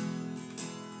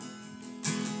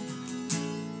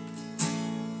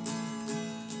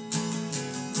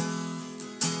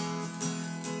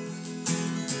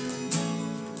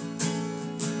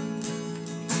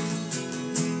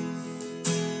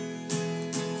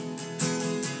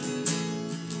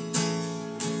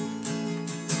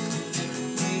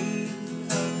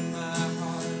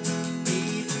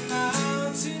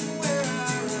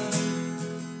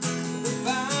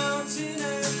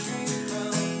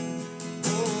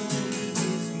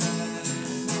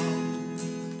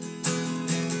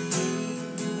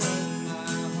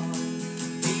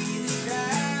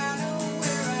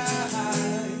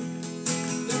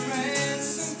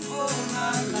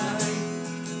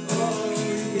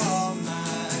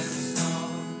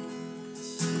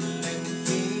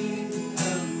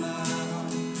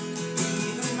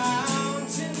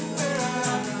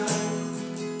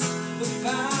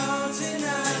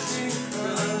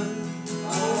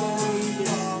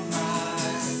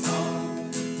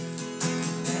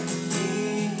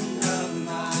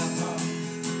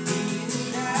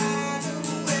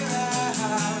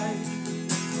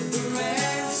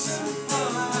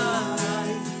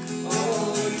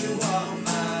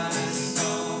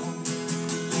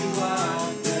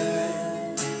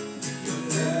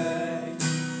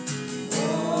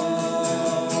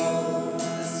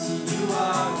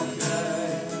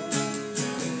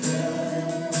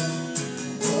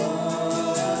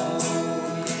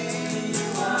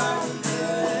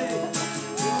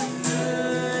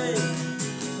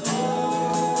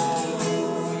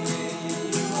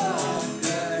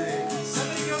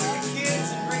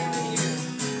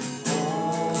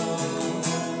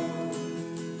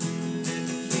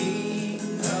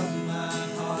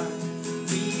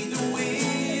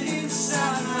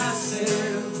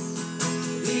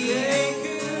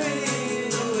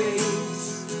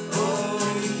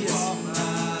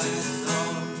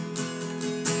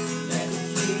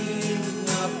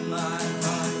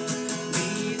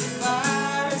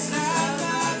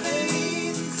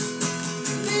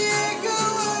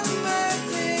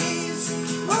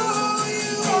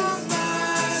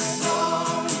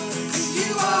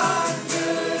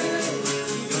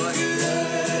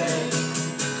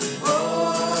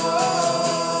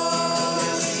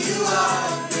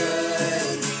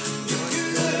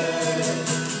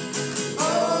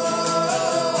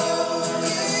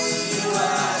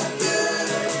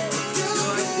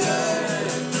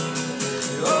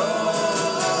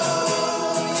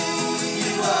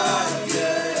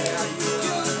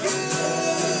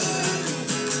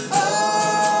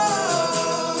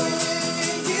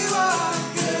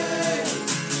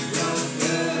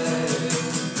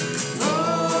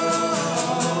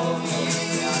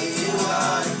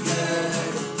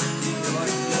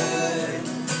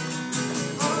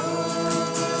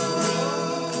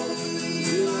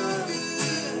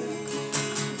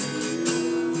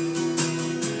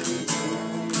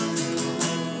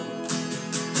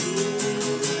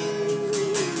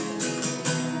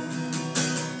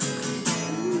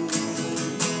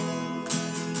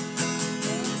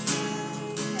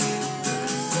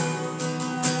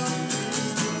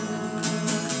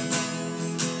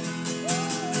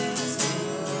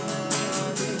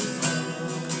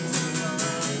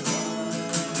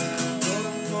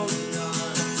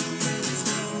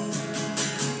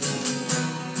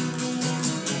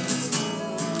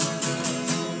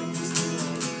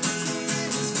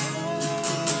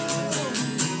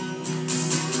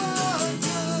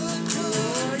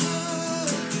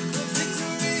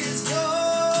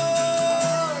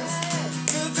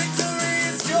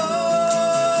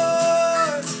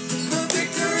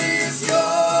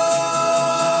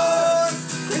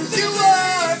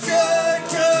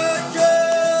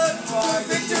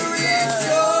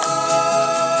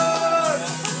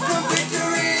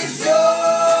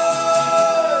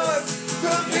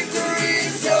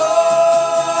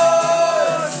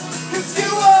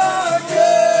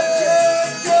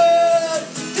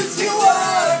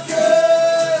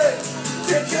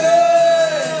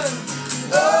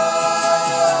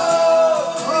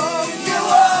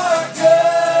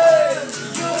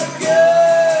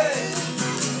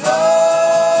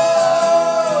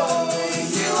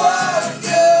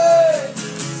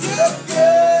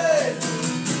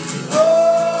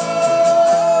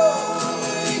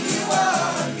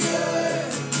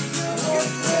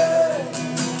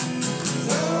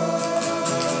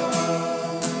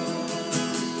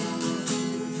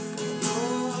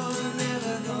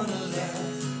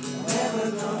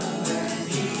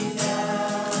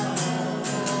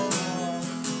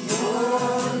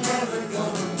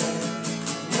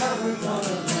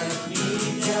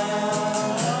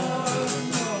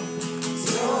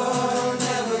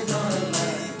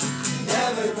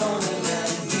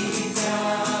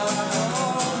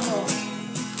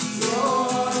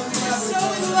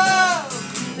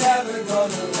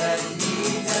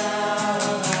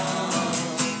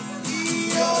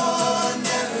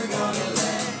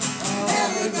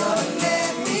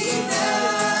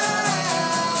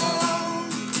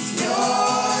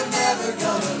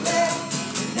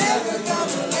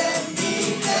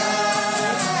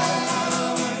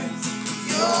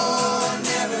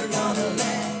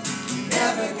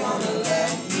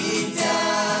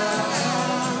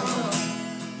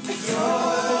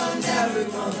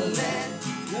 never gonna let,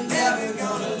 you're never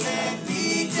gonna let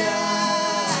me down.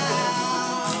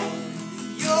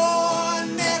 You're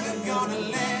never gonna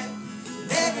let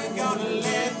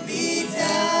me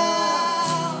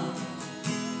down.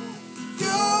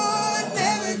 You're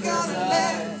never gonna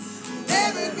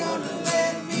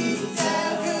let me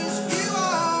down. 'Cause you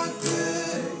are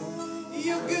good,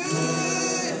 you're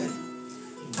good.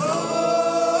 Oh,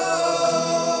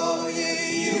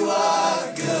 yeah, you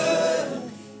are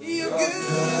good, you're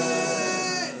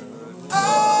good.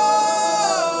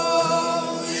 Oh,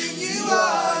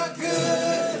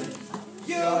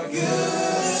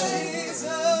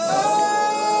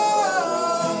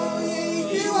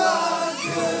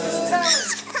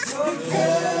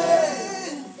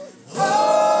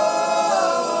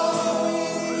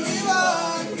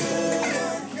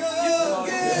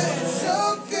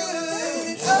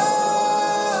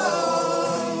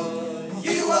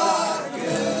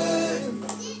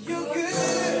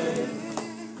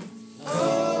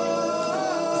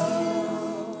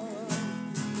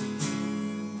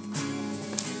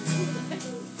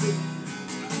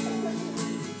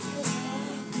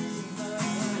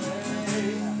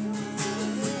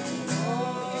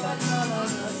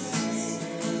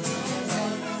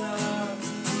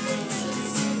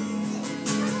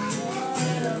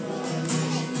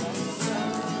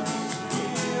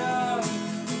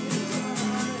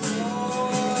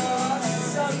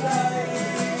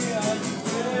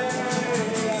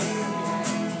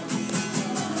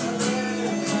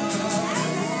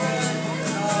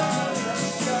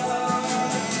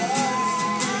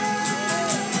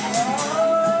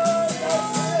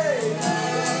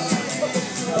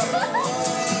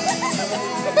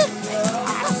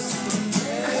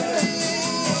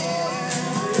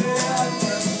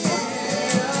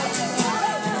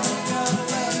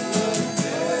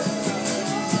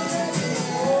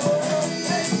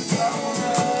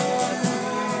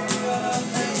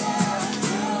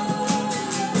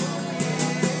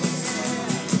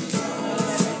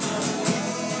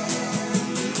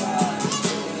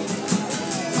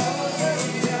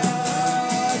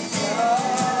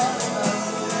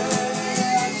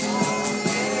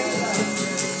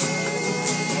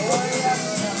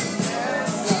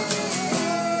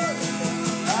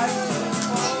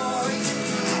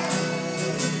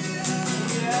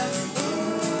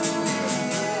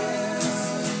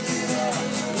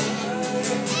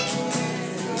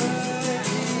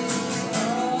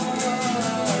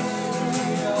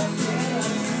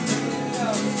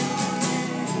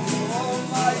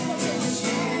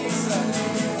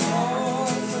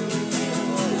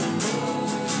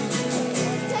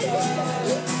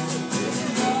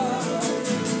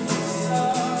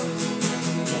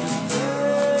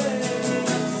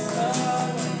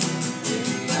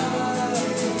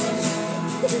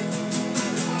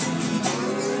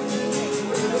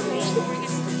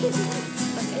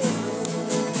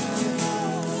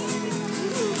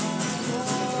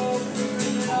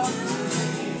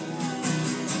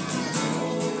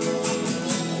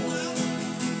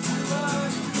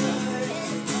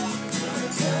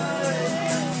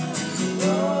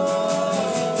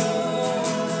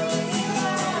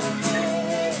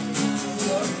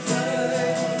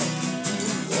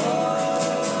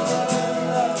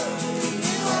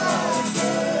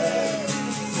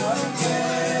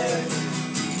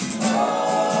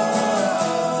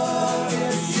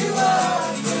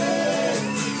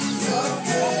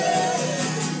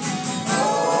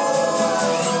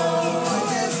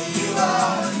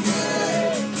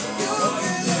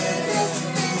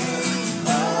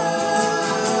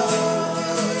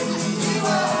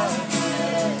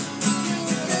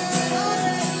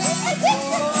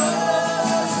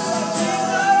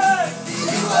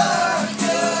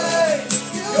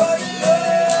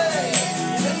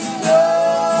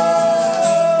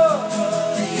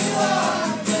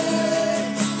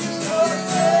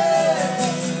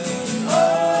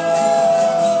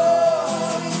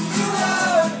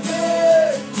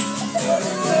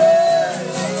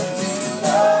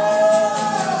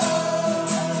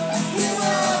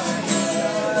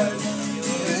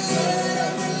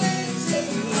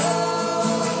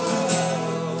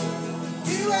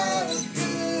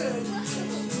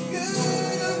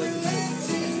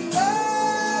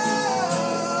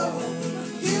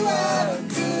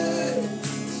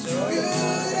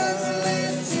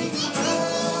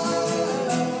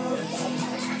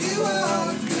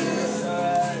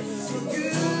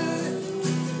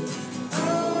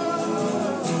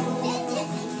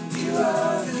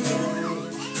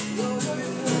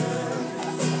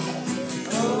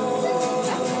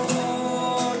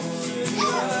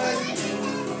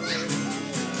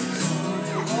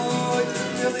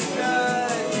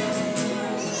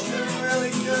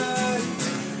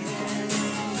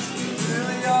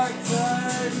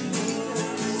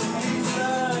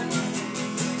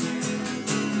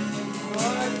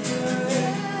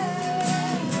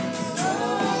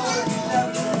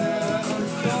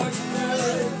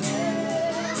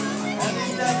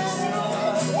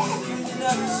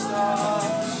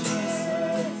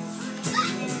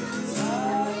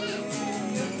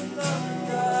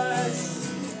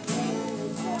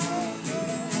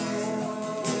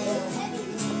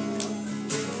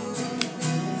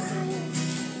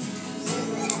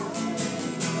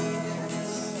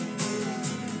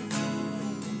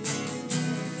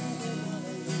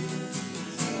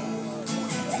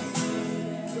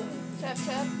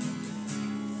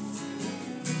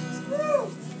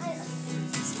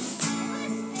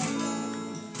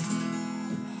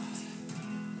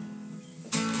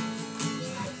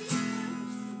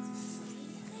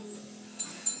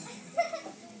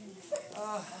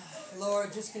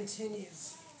 Lord, just continue.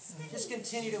 Just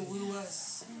continue to woo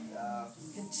us.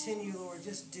 Continue, Lord.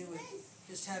 Just do it.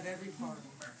 Just have every part.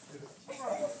 Yeah.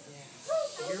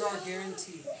 You're our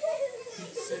guarantee.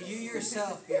 So you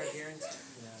yourself be our guarantee.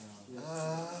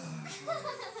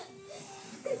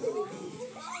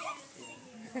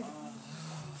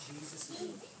 Jesus.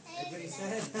 Everybody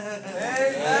said?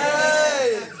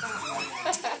 Amen.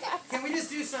 Can we just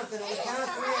do something? On the count of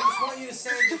 3, I just want you to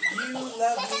say that you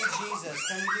love me, Jesus.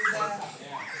 Can we do that?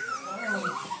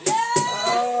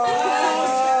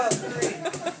 Oh, 3.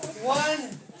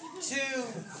 1, 2,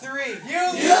 3. You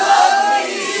love me,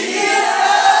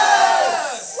 Jesus!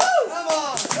 Woo! Come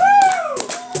on. Woo!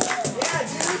 Yeah,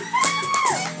 dude.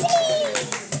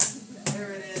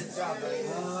 There it is. Job, buddy.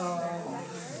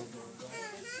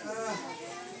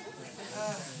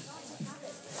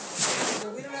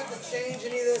 We don't have to change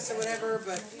any of this or whatever,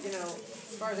 but, you know,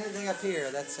 as far as anything up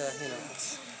here, that's, you know,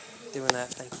 it's doing that.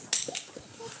 Thank you.